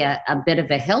going to be a bit of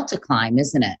a hill to climb,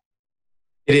 isn't it?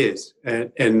 It is.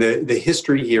 And the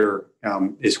history here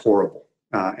is horrible.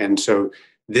 And so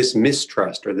this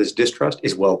mistrust or this distrust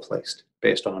is well placed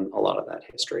based on a lot of that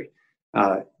history.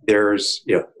 There's,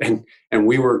 and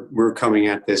we're coming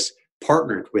at this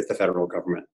partnered with the federal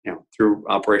government, through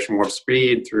Operation Warp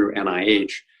Speed, through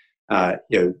NIH,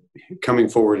 coming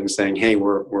forward and saying, hey,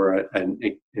 we're an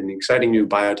exciting new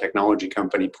biotechnology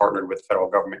company partnered with the federal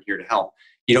government here to help.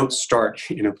 You don't start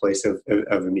in a place of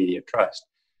immediate trust.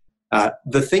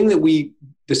 The thing that we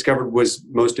discovered was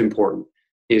most important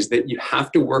is that you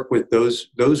have to work with those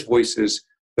voices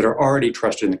that are already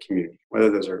trusted in the community, whether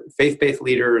those are faith-based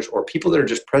leaders or people that are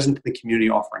just present in the community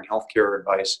offering healthcare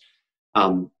advice.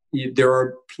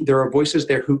 There are voices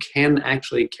there who can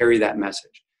actually carry that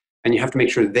message. And you have to make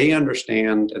sure they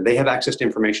understand and they have access to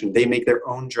information. They make their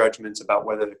own judgments about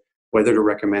whether to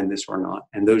recommend this or not.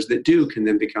 And those that do can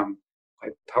then become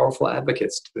quite powerful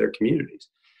advocates to their communities.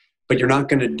 But you're not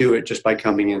going to do it just by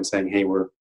coming in and saying, hey, we're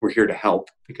here to help.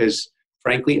 Because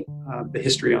frankly, the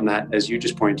history on that, as you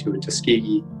just pointed to,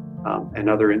 Tuskegee and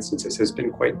other instances, has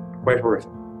been quite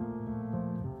horrific.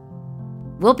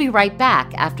 We'll be right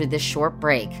back after this short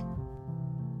break.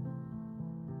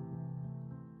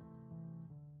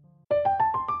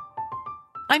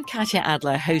 I'm Katya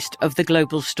Adler, host of The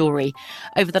Global Story.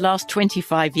 Over the last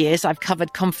 25 years, I've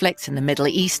covered conflicts in the Middle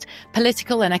East,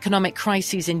 political and economic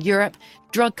crises in Europe,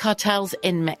 drug cartels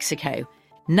in Mexico.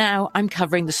 Now I'm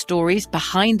covering the stories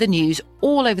behind the news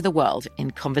all over the world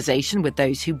in conversation with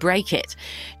those who break it.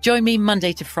 Join me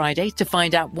Monday to Friday to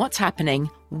find out what's happening,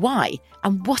 why,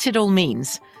 and what it all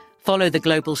means. Follow The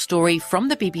Global Story from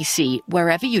the BBC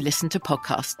wherever you listen to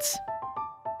podcasts.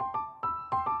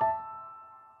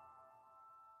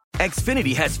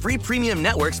 Xfinity has free premium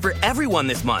networks for everyone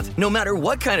this month, no matter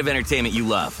what kind of entertainment you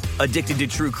love. Addicted to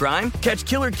true crime? Catch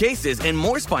killer cases and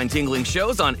more spine-tingling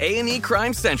shows on A&E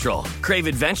Crime Central. Crave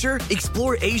adventure?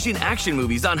 Explore Asian action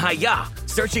movies on Hi-YAH.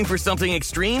 Searching for something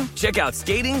extreme? Check out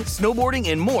skating, snowboarding,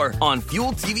 and more on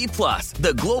Fuel TV Plus,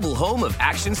 the global home of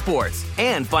action sports.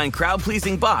 And find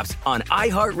crowd-pleasing bops on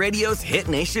iHeartRadio's Hit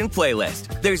Nation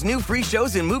playlist. There's new free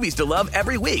shows and movies to love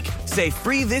every week. Say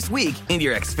free this week in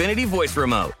your Xfinity voice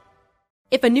remote.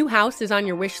 If a new house is on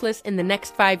your wish list in the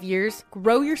next 5 years,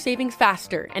 grow your savings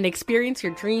faster and experience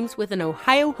your dreams with an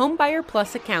Ohio Homebuyer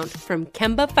Plus account from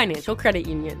Kemba Financial Credit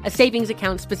Union. A savings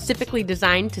account specifically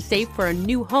designed to save for a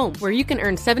new home where you can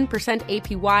earn 7%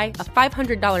 APY,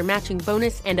 a $500 matching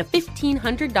bonus, and a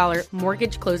 $1,500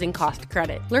 mortgage closing cost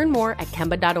credit. Learn more at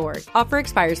Kemba.org. Offer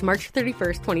expires March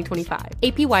 31st, 2025.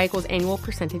 APY equals annual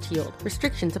percentage yield.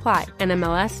 Restrictions apply.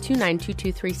 NMLS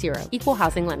 292230. Equal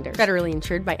housing lender. Federally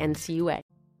insured by NCUA.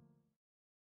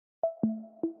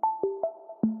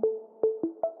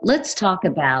 Let's talk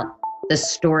about the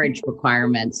storage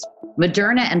requirements.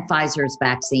 Moderna and Pfizer's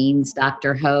vaccines,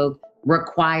 Dr. Hogue,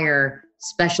 require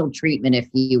special treatment, if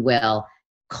you will.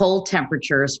 Cold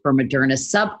temperatures for Moderna,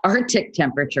 subarctic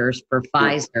temperatures for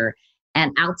Pfizer,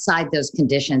 and outside those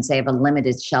conditions, they have a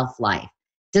limited shelf life.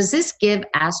 Does this give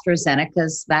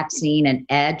AstraZeneca's vaccine an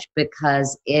edge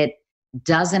because it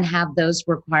doesn't have those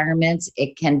requirements?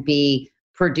 It can be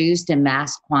produced in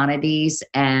mass quantities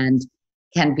and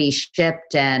can be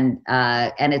shipped, and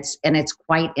it's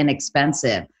quite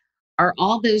inexpensive. Are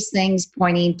all those things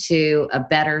pointing to a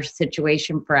better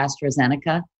situation for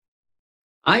AstraZeneca?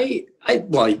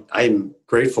 I'm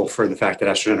grateful for the fact that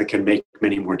AstraZeneca can make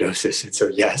many more doses, and so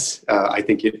yes, I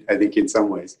think in some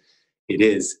ways it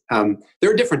is.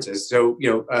 There are differences. So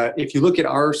if you look at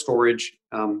our storage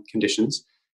conditions,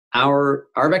 our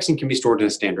vaccine can be stored in a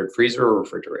standard freezer or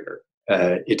refrigerator.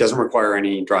 It doesn't require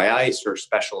any dry ice or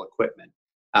special equipment.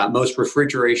 Most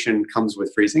refrigeration comes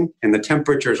with freezing, and the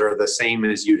temperatures are the same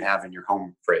as you'd have in your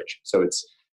home fridge. So it's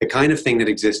the kind of thing that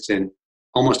exists in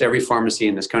almost every pharmacy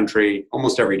in this country,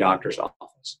 almost every doctor's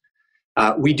office.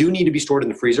 We do need to be stored in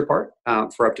the freezer part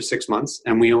for up to 6 months,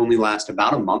 and we only last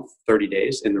about a month, 30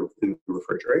 days in the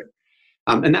refrigerator.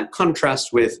 And that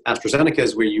contrasts with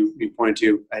AstraZeneca's, where you pointed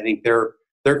to. I think they're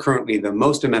currently the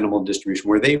most amenable distribution,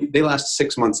 where they last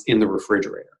 6 months in the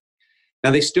refrigerator.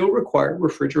 Now, they still require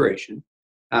refrigeration.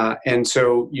 And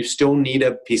so you still need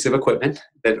a piece of equipment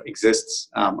that exists,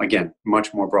 again,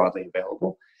 much more broadly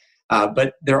available.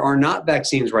 But there are not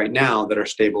vaccines right now that are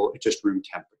stable at just room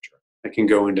temperature that can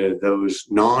go into those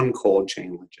non-cold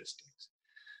chain logistics.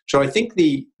 So I think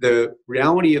the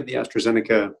reality of the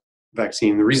AstraZeneca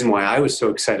vaccine, the reason why I was so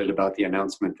excited about the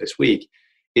announcement this week,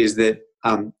 is that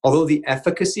although the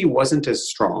efficacy wasn't as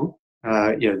strong,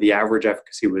 the average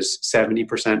efficacy was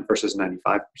 70% versus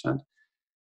 95%.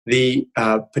 the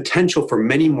potential for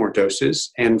many more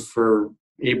doses and for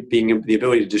being the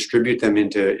ability to distribute them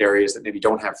into areas that maybe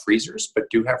don't have freezers but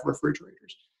do have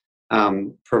refrigerators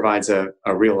provides a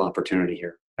real opportunity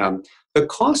here. The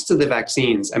cost of the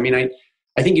vaccines, I mean, I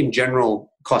think in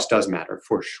general, cost does matter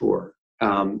for sure.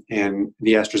 And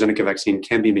the AstraZeneca vaccine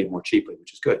can be made more cheaply,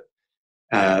 which is good.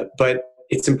 But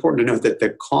it's important to note that the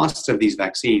costs of these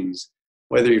vaccines,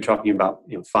 whether you're talking about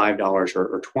 $5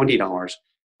 or $20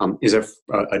 is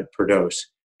per dose,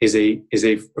 is a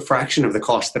fraction of the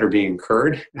costs that are being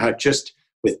incurred just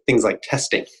with things like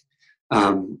testing,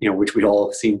 which we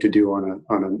all seem to do on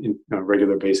a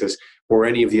regular basis, or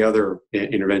any of the other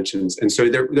interventions. And so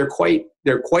they're quite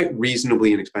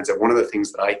reasonably inexpensive. One of the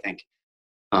things that I think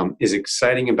is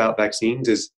exciting about vaccines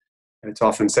is it's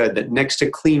often said that next to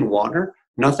clean water,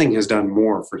 nothing has done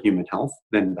more for human health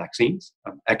than vaccines,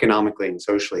 economically and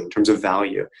socially in terms of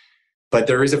value. But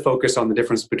there is a focus on the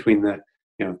difference between the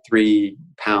 £3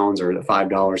 or the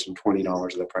 $5 and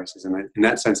 $20 of the prices. And in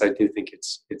that sense, I do think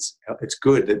it's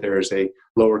good that there is a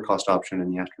lower cost option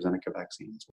in the AstraZeneca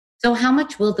vaccine. So how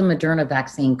much will the Moderna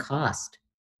vaccine cost?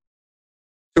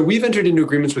 So we've entered into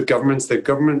agreements with governments. The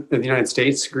government of the United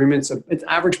States agreements, it's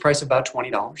average price about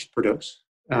 $20 per dose.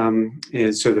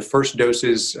 So the first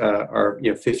doses are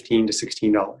 $15 to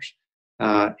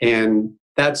 $16, and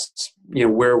that's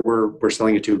where we're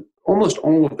selling it to. Almost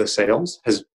all of the sales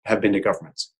have been to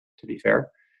governments, to be fair,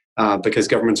 because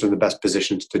governments are in the best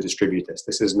positions to distribute this.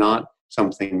 This is not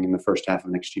something in the first half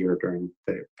of next year during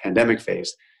the pandemic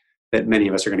phase that many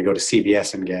of us are going to go to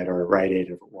CVS and get, or Rite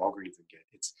Aid or Walgreens and get.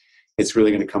 It's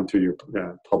really going to come through your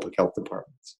public health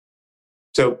departments.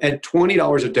 So at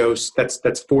 $20 a dose, that's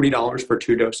 $40 for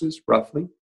 2 doses, roughly.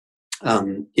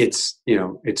 It's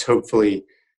hopefully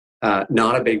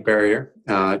not a big barrier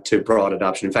to broad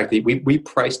adoption. In fact, we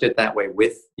priced it that way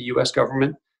with the U.S.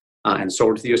 government and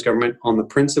sold it to the U.S. government on the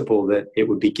principle that it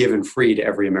would be given free to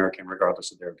every American,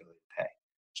 regardless of their ability to pay.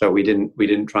 So we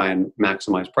didn't try and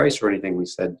maximize price or anything. We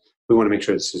said we want to make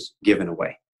sure this is given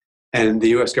away. And the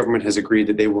U.S. government has agreed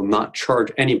that they will not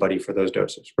charge anybody for those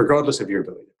doses, regardless of your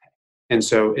ability to pay. And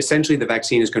so essentially the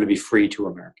vaccine is going to be free to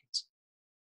Americans.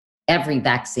 Every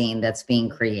vaccine that's being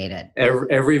created.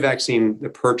 Every vaccine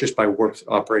purchased by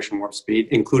Operation Warp Speed,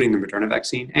 including the Moderna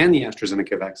vaccine and the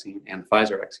AstraZeneca vaccine and the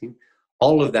Pfizer vaccine,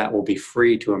 all of that will be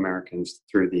free to Americans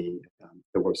through the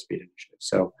Warp Speed initiative.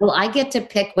 So, will I get to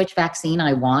pick which vaccine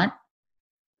I want?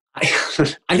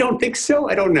 I don't think so.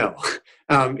 I don't know.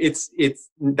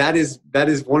 That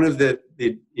is one of the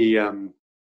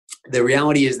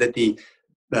reality is that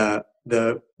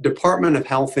the Department of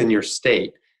Health in your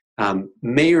state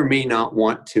may or may not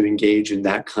want to engage in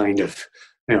that kind of,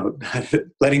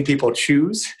 letting people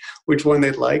choose which one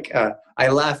they'd like. I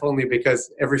laugh only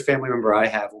because every family member I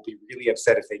have will be really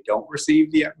upset if they don't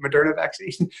receive the Moderna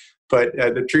vaccine. But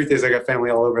the truth is I got family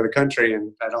all over the country,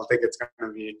 and I don't think it's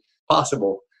going to be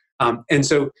possible. And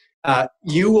so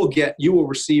you will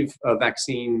receive a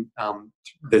vaccine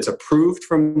that's approved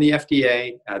from the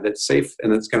FDA, that's safe,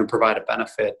 and that's going to provide a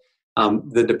benefit.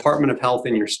 The Department of Health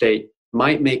in your state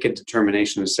might make a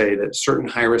determination to say that certain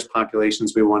high-risk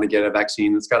populations, we want to get a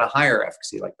vaccine that's got a higher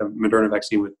efficacy, like the Moderna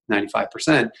vaccine with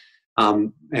 95%.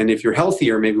 And if you're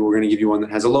healthier, maybe we're going to give you one that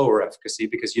has a lower efficacy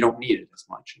because you don't need it as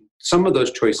much. Some of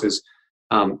those choices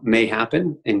may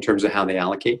happen in terms of how they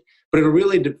allocate, but it'll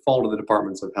really fall to the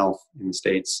departments of health in the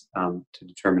states to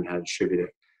determine how to distribute it.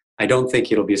 I don't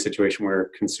think it'll be a situation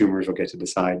where consumers will get to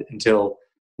decide until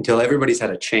everybody's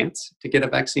had a chance to get a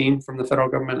vaccine from the federal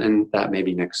government, and that may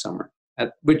be next summer,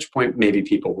 at which point maybe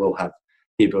people will have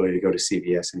the ability to go to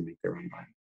CVS and make their own buy.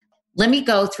 Let me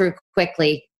go through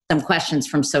quickly some questions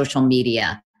from social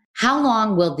media. How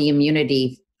long will the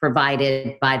immunity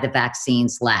provided by the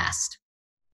vaccines last?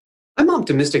 I'm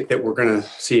optimistic that we're going to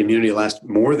see immunity last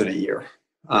more than a year.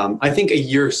 I think a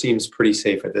year seems pretty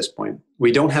safe at this point.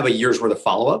 We don't have a year's worth of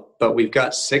follow-up, but we've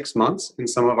got 6 months in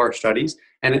some of our studies.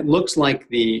 And it looks like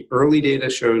the early data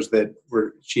shows that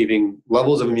we're achieving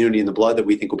levels of immunity in the blood that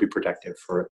we think will be protective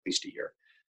for at least a year.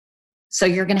 So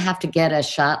you're going to have to get a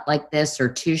shot like this or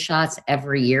 2 shots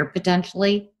every year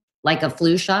potentially, like a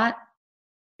flu shot?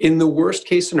 In the worst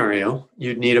case scenario,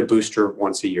 you'd need a booster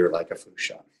once a year like a flu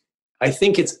shot. I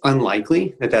think it's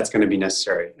unlikely that that's going to be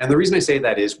necessary. And the reason I say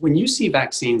that is when you see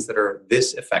vaccines that are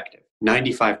this effective,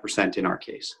 95% in our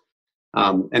case,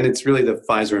 and it's really the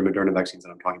Pfizer and Moderna vaccines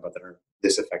that I'm talking about that are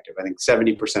this effective. I think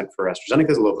 70% for AstraZeneca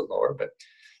is a little bit lower, but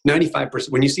 95%,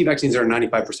 when you see vaccines that are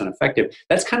 95% effective,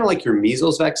 that's kind of like your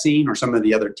measles vaccine or some of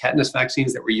the other tetanus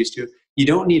vaccines that we're used to. You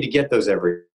don't need to get those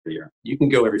every year. You can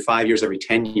go every 5 years, every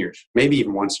 10 years, maybe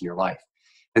even once in your life.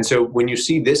 And so when you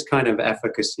see this kind of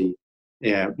efficacy,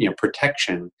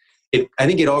 protection, I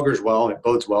think it augurs well. It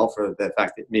bodes well for the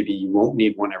fact that maybe you won't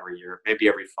need one every year, maybe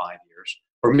every 5 years,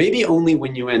 or maybe only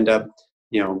when you end up,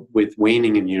 with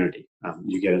waning immunity.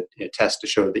 You get a test to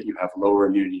show that you have lower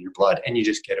immunity in your blood, and you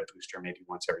just get a booster maybe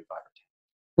once every 5 or 10.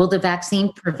 Will the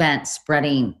vaccine prevent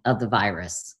spreading of the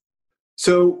virus?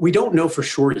 So we don't know for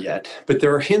sure yet, but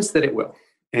there are hints that it will.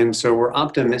 And so we're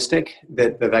optimistic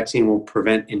that the vaccine will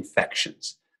prevent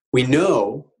infections. We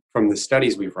know from the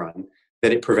studies we've run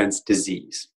that it prevents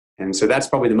disease. And so that's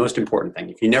probably the most important thing.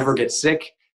 If you never get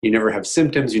sick, you never have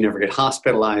symptoms, you never get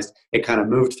hospitalized, it kind of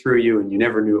moved through you and you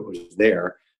never knew it was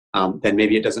there, then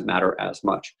maybe it doesn't matter as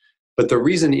much. But the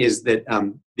reason is that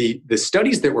the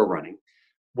studies that we're running,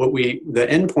 the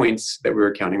endpoints that we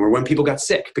were counting were when people got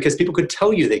sick, because people could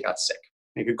tell you they got sick.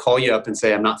 They could call you up and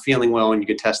say, I'm not feeling well, and you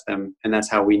could test them. And that's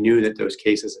how we knew that those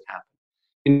cases had happened.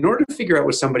 In order to figure out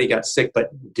when somebody got sick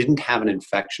but didn't have an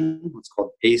infection, what's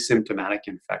called asymptomatic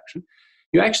infection,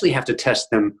 you actually have to test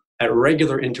them at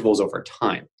regular intervals over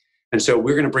time. And so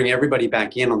we're going to bring everybody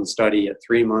back in on the study at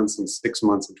 3 months and 6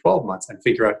 months and 12 months and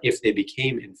figure out if they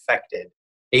became infected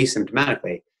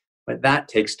asymptomatically. But that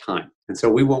takes time. And so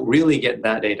we won't really get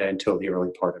that data until the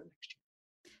early part of next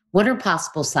year. What are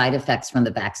possible side effects from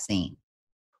the vaccine?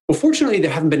 Well, fortunately,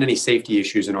 there haven't been any safety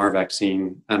issues in our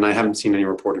vaccine, and I haven't seen any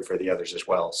reported for the others as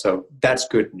well. So that's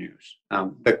good news.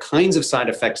 The kinds of side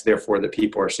effects, therefore, that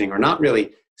people are seeing are not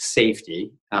really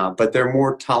safety, but they're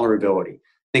more tolerability.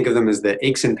 Think of them as the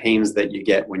aches and pains that you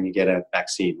get when you get a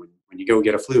vaccine. When you go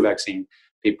get a flu vaccine,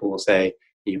 people will say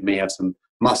you may have some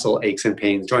muscle aches and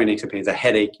pains, joint aches and pains, a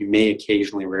headache. You may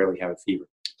occasionally, rarely have a fever.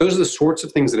 Those are the sorts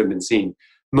of things that have been seen.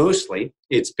 Mostly,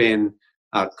 it's been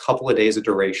a couple of days of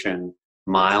duration,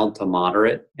 mild to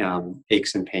moderate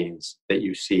aches and pains that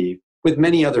you see with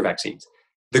many other vaccines.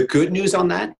 The good news on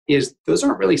that is those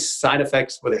aren't really side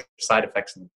effects, well, they're side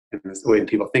effects in the way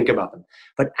people think about them.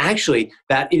 But actually,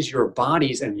 that is your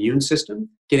body's immune system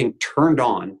getting turned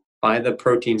on by the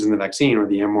proteins in the vaccine or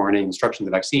the mRNA instructions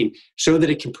of the vaccine so that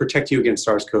it can protect you against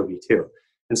SARS-CoV-2.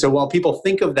 And so while people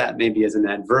think of that maybe as an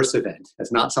adverse event,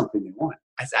 as not something they want,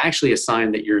 it's actually a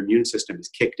sign that your immune system is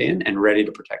kicked in and ready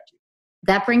to protect you.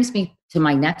 That brings me to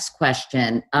my next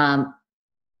question.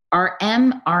 Are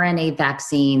mRNA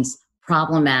vaccines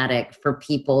problematic for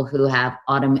people who have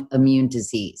autoimmune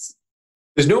disease?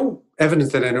 There's no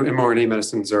evidence that mRNA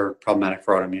medicines are problematic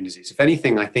for autoimmune disease. If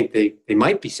anything, I think they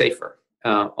might be safer,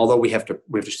 although we have to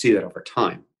see that over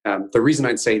time. The reason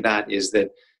I'd say that is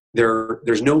that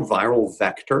there's no viral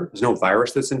vector. There's no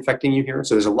virus that's infecting you here.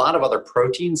 So there's a lot of other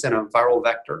proteins in a viral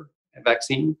vector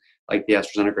vaccine, like the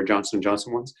AstraZeneca or Johnson &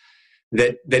 Johnson ones,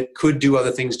 that could do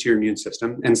other things to your immune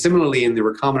system. And similarly, in the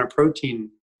recombinant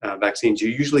protein vaccines, you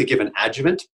usually give an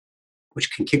adjuvant,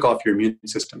 which can kick off your immune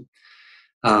system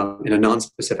in a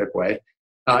non-specific way.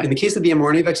 In the case of the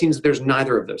mRNA vaccines, there's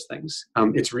neither of those things.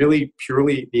 It's really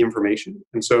purely the information.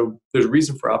 And so there's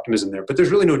reason for optimism there, but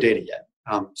there's really no data yet.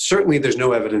 Certainly, there's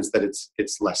no evidence that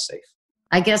it's less safe.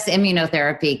 I guess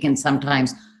immunotherapy can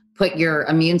sometimes put your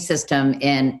immune system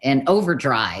in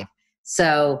overdrive.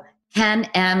 So can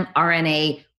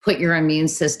mRNA put your immune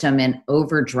system in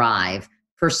overdrive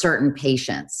for certain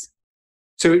patients?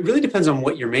 So it really depends on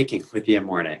what you're making with the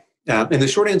mRNA. And the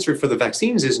short answer for the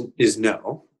vaccines is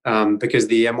no, because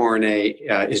the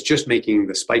mRNA is just making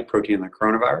the spike protein in the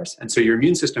coronavirus. And so your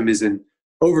immune system is in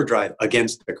overdrive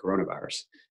against the coronavirus,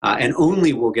 and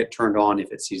only will get turned on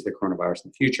if it sees the coronavirus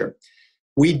in the future.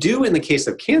 We do, in the case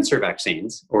of cancer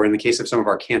vaccines, or in the case of some of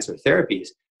our cancer therapies,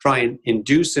 try and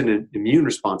induce an immune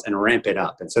response and ramp it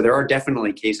up. And so there are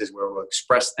definitely cases where we'll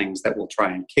express things that will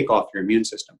try and kick off your immune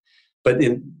system. But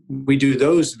we do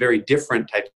those very different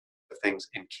types of things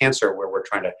in cancer where we're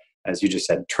trying to, as you just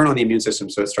said, turn on the immune system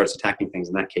so it starts attacking things,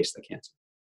 in that case, the cancer.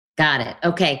 Got it.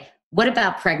 Okay. What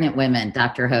about pregnant women,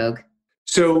 Dr. Hogue?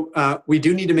 So we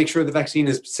do need to make sure the vaccine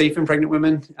is safe in pregnant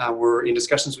women. We're in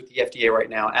discussions with the FDA right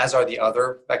now, as are the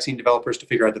other vaccine developers, to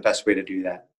figure out the best way to do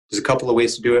that. There's a couple of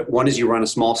ways to do it. One is you run a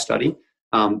small study.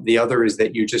 The other is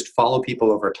that you just follow people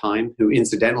over time who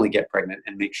incidentally get pregnant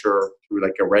and make sure through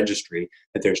like a registry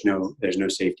that there's no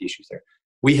safety issues there.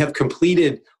 We have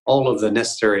completed all of the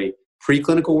necessary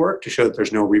preclinical work to show that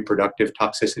there's no reproductive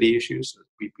toxicity issues.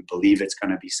 We believe it's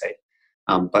going to be safe.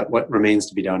 But what remains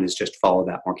to be done is just follow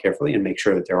that more carefully and make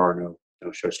sure that there are no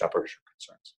showstoppers or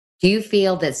concerns. Do you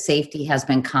feel that safety has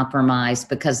been compromised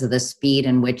because of the speed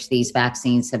in which these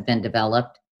vaccines have been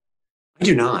developed? I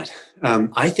do not.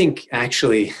 I think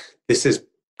actually this has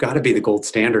got to be the gold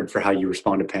standard for how you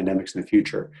respond to pandemics in the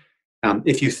future.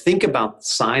 If you think about the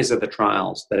size of the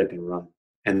trials that have been run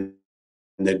and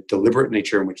the deliberate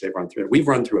nature in which they've run through it. We've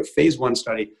run through a phase 1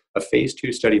 study, a phase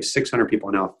 2 study of 600 people,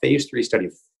 and now a phase 3 study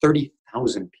of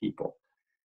 30,000 people.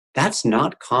 That's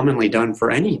not commonly done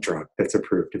for any drug that's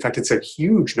approved. In fact, it's a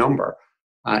huge number.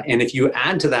 And if you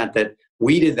add to that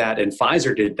we did that and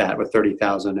Pfizer did that with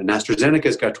 30,000 and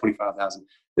AstraZeneca's got 25,000,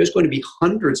 there's going to be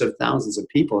hundreds of thousands of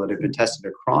people that have been tested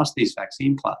across these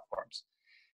vaccine platforms.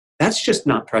 That's just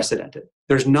not precedented.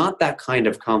 There's not that kind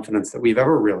of confidence that we've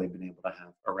ever really been able to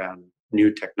have around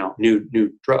new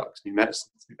drugs, new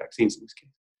medicines, new vaccines in this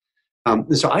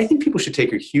case. So I think people should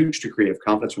take a huge degree of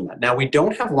confidence from that. Now, we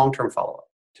don't have long-term follow-up.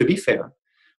 To be fair,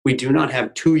 we do not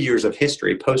have 2 years of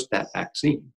history post that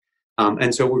vaccine.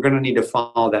 And so we're going to need to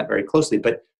follow that very closely.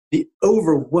 But the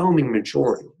overwhelming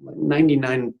majority, like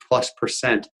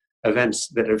 99+% events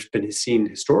that have been seen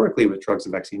historically with drugs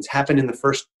and vaccines happen in the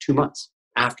first 2 months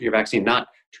after your vaccine, not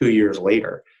 2 years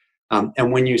later.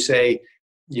 And when you say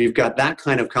you've got that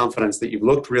kind of confidence that you've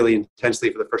looked really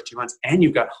intensely for the first 2 months and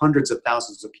you've got hundreds of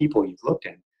thousands of people you've looked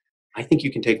in, I think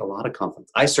you can take a lot of confidence.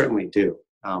 I certainly do.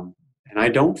 And I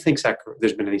don't think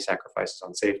there's been any sacrifices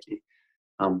on safety.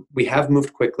 We have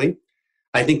moved quickly.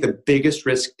 I think the biggest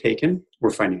risk taken were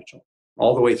financial.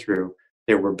 All the way through,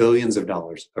 there were billions of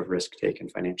dollars of risk taken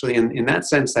financially. And in that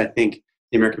sense, I think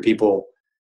the American people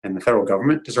and the federal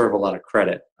government deserve a lot of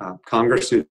credit. Congress,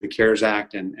 through the CARES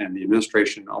Act and the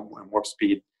administration on Warp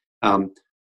Speed,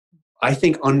 I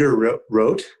think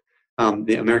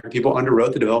the American people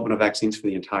underwrote the development of vaccines for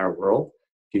the entire world.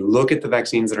 If you look at the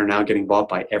vaccines that are now getting bought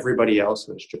by everybody else,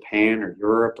 whether it's Japan or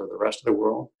Europe or the rest of the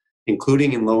world,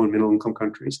 including in low and middle income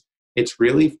countries, it's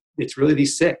really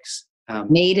these 6.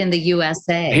 Made in the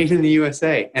USA. Made in the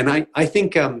USA. And I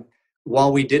think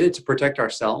while we did it to protect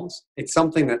ourselves, it's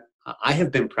something that I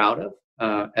have been proud of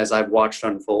as I've watched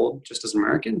unfold just as an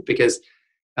American, because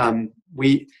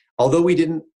although we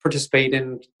didn't participate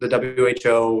in the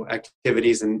WHO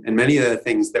activities and many of the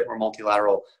things that were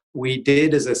multilateral, we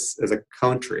did as a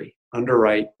country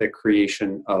underwrite the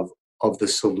creation of the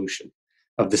solution,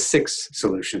 of the 6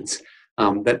 solutions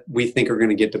that we think are going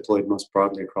to get deployed most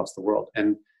broadly across the world.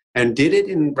 And did it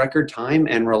in record time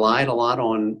and relied a lot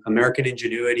on American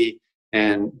ingenuity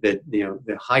and the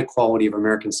high quality of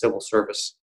American civil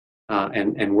service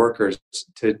and workers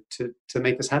to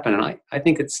make this happen. And I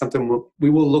think it's something we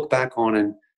will look back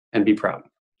on and be proud of.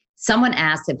 Someone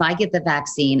asked, if I get the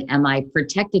vaccine, am I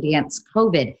protected against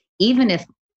COVID, even if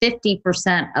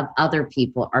 50% of other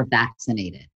people are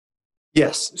vaccinated?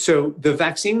 Yes. So the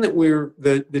vaccine that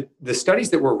the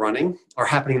studies that we're running are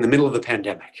happening in the middle of the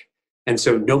pandemic. And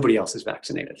so nobody else is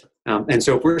vaccinated. And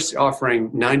so if we're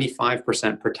offering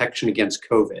 95% protection against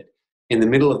COVID in the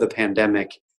middle of the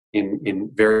pandemic in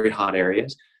very hot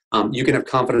areas, you can have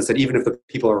confidence that even if the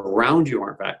people around you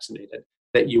aren't vaccinated,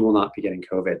 that you will not be getting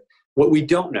COVID. What we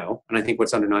don't know, and I think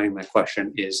what's underlying that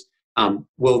question is,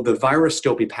 will the virus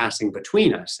still be passing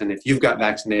between us? And if you've got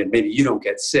vaccinated, maybe you don't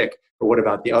get sick, but what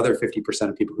about the other 50%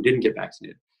 of people who didn't get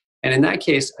vaccinated? And in that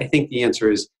case, I think the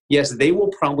answer is yes, they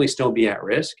will probably still be at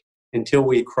risk until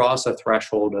we cross a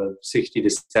threshold of 60 to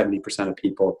 70% of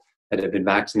people that have been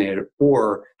vaccinated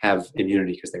or have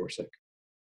immunity because they were sick.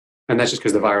 And that's just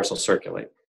because the virus will circulate.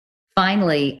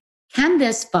 Finally, can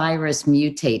this virus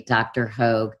mutate, Dr.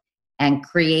 Hogue, and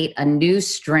create a new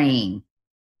strain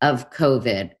of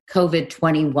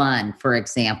COVID-21, for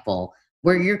example,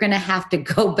 where you're going to have to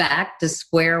go back to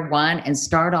square one and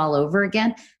start all over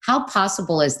again? How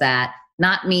possible is that,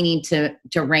 not meaning to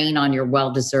rain on your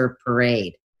well-deserved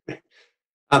parade?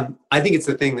 I think it's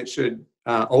the thing that should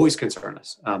always concern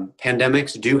us.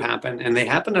 Pandemics do happen, and they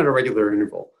happen at a regular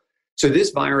interval. So this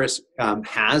virus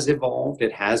has evolved.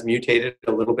 It has mutated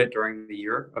a little bit during the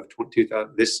year of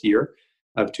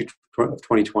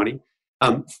 2020.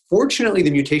 Fortunately,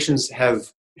 the mutations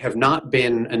have not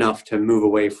been enough to move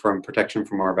away from protection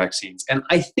from our vaccines, and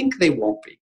I think they won't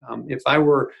be. If I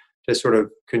were to sort of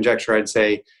conjecture, I'd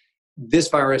say this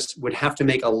virus would have to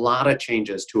make a lot of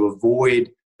changes to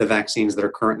avoid the vaccines that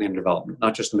are currently in development,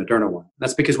 not just the Moderna one.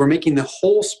 That's because we're making the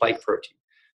whole spike protein.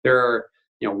 There are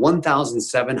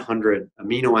 1,700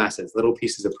 amino acids, little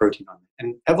pieces of protein on it.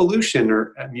 And evolution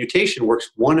or mutation works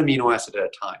one amino acid at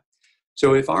a time.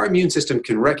 So if our immune system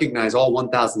can recognize all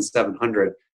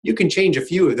 1,700, you can change a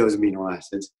few of those amino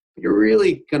acids. But you're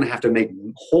really going to have to make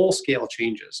whole-scale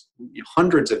changes,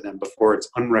 hundreds of them, before it's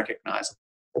unrecognizable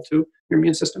to your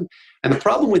immune system. And the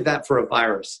problem with that for a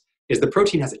virus is the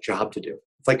protein has a job to do.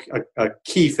 It's like a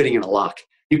key fitting in a lock.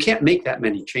 You can't make that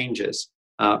many changes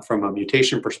from a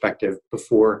mutation perspective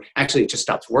before actually it just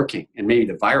stops working, and maybe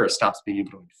the virus stops being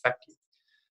able to infect you.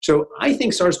 So I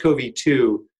think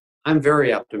SARS-CoV-2, I'm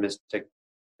very optimistic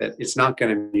that it's not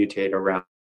going to mutate around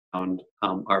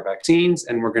our vaccines,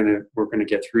 and we're gonna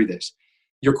get through this.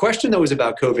 Your question, though, is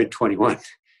about COVID-21.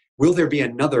 Will there be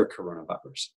another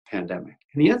coronavirus pandemic?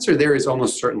 And the answer there is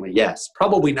almost certainly yes.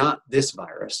 Probably not this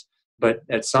virus, but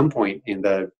at some point in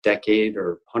the decade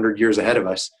or 100 years ahead of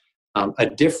us, a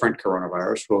different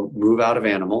coronavirus will move out of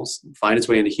animals, find its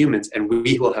way into humans, and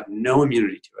we will have no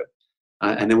immunity to it.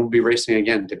 And then we'll be racing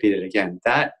again to beat it again.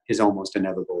 That is almost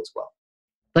inevitable as well.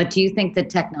 But do you think the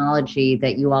technology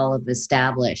that you all have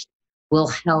established will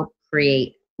help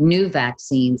create new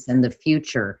vaccines in the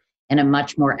future in a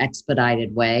much more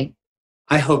expedited way?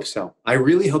 I hope so. I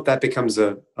really hope that becomes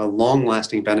a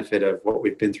long-lasting benefit of what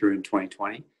we've been through in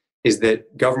 2020, is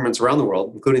that governments around the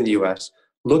world, including the US,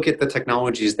 look at the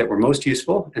technologies that were most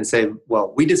useful and say,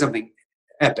 well, we did something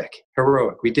epic,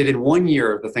 heroic. We did in 1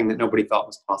 year the thing that nobody thought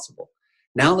was possible.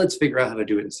 Now let's figure out how to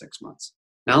do it in 6 months.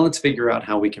 Now let's figure out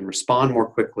how we can respond more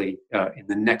quickly in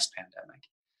the next pandemic.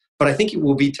 But I think it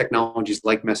will be technologies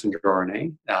like messenger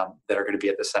RNA that are going to be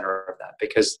at the center of that,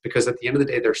 because at the end of the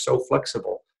day, they're so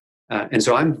flexible. And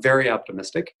so I'm very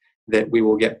optimistic that we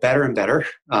will get better and better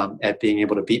at being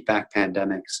able to beat back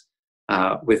pandemics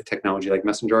with technology like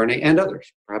messenger RNA and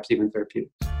others, perhaps even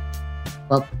therapeutics.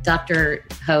 Well, Dr.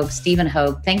 Hoge, Stephen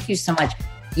Hoge, thank you so much.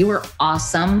 You were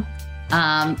awesome.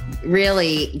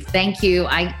 Really, thank you.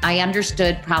 I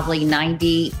understood probably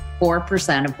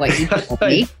 94% of what you told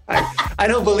me. I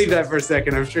don't believe that for a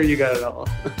second. I'm sure you got it all.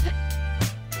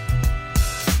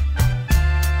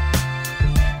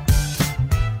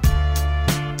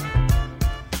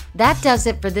 That does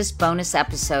it for this bonus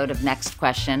episode of Next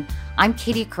Question. I'm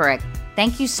Katie Couric.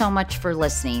 Thank you so much for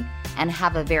listening, and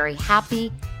have a very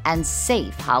happy and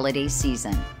safe holiday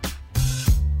season.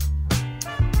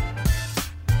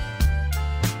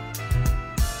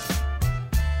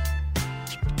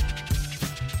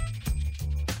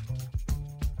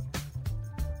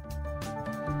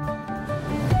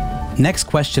 Next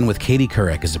Question with Katie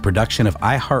Couric is a production of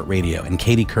iHeartRadio and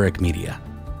Katie Couric Media.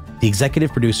 The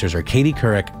executive producers are Katie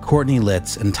Couric, Courtney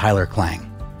Litz, and Tyler Klang.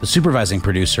 The supervising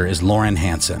producer is Lauren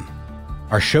Hansen.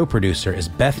 Our show producer is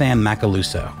Beth Ann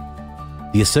Macaluso.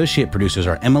 The associate producers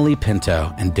are Emily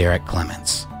Pinto and Derek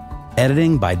Clements.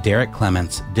 Editing by Derek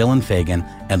Clements, Dylan Fagan,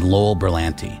 and Lowell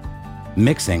Berlanti.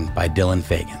 Mixing by Dylan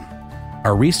Fagan.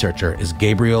 Our researcher is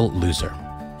Gabriel Loser.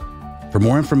 For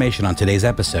more information on today's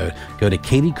episode, go to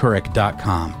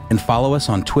katiecouric.com and follow us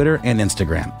on Twitter and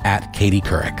Instagram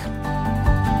 @KatieCouric.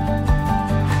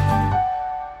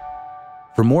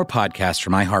 For more podcasts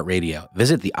from iHeartRadio,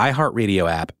 visit the iHeartRadio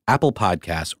app, Apple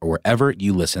Podcasts, or wherever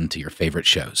you listen to your favorite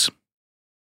shows.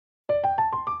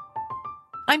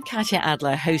 I'm Katya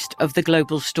Adler, host of The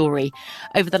Global Story.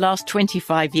 Over the last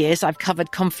 25 years, I've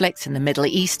covered conflicts in the Middle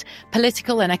East,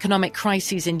 political and economic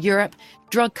crises in Europe,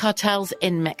 drug cartels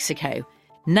in Mexico.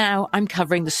 Now I'm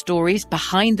covering the stories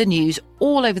behind the news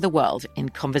all over the world in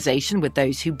conversation with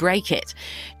those who break it.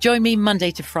 Join me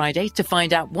Monday to Friday to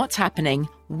find out what's happening,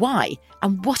 why,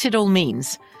 and what it all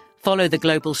means. Follow The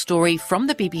Global Story from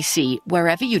the BBC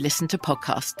wherever you listen to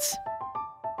podcasts.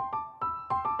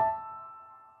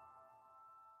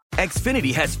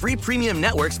 Xfinity has free premium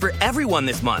networks for everyone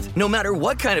this month, no matter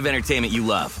what kind of entertainment you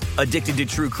love. Addicted to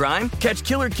true crime? Catch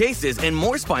killer cases and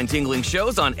more spine-tingling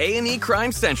shows on A&E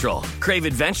Crime Central. Crave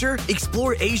adventure?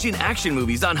 Explore Asian action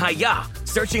movies on Hi-YAH.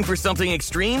 Searching for something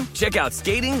extreme? Check out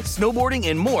skating, snowboarding,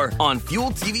 and more on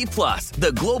Fuel TV Plus,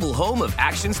 the global home of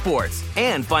action sports.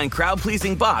 And find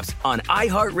crowd-pleasing bops on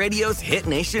iHeartRadio's Hit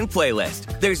Nation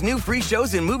playlist. There's new free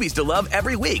shows and movies to love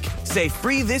every week. Say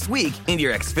free this week in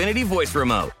your Xfinity voice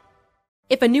remote.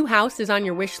 If a new house is on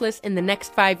your wish list in the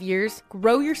next 5 years,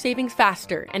 grow your savings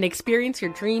faster and experience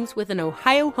your dreams with an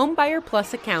Ohio Homebuyer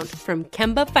Plus account from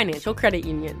Kemba Financial Credit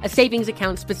Union. A savings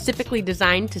account specifically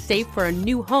designed to save for a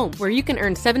new home, where you can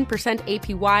earn 7%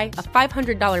 APY,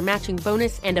 a $500 matching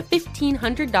bonus, and a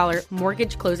 $1,500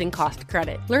 mortgage closing cost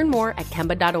credit. Learn more at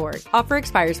Kemba.org. Offer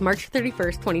expires March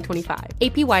 31st, 2025.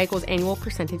 APY equals annual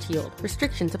percentage yield.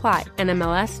 Restrictions apply.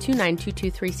 NMLS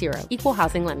 292230. Equal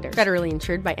housing lender. Federally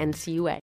insured by NCUA.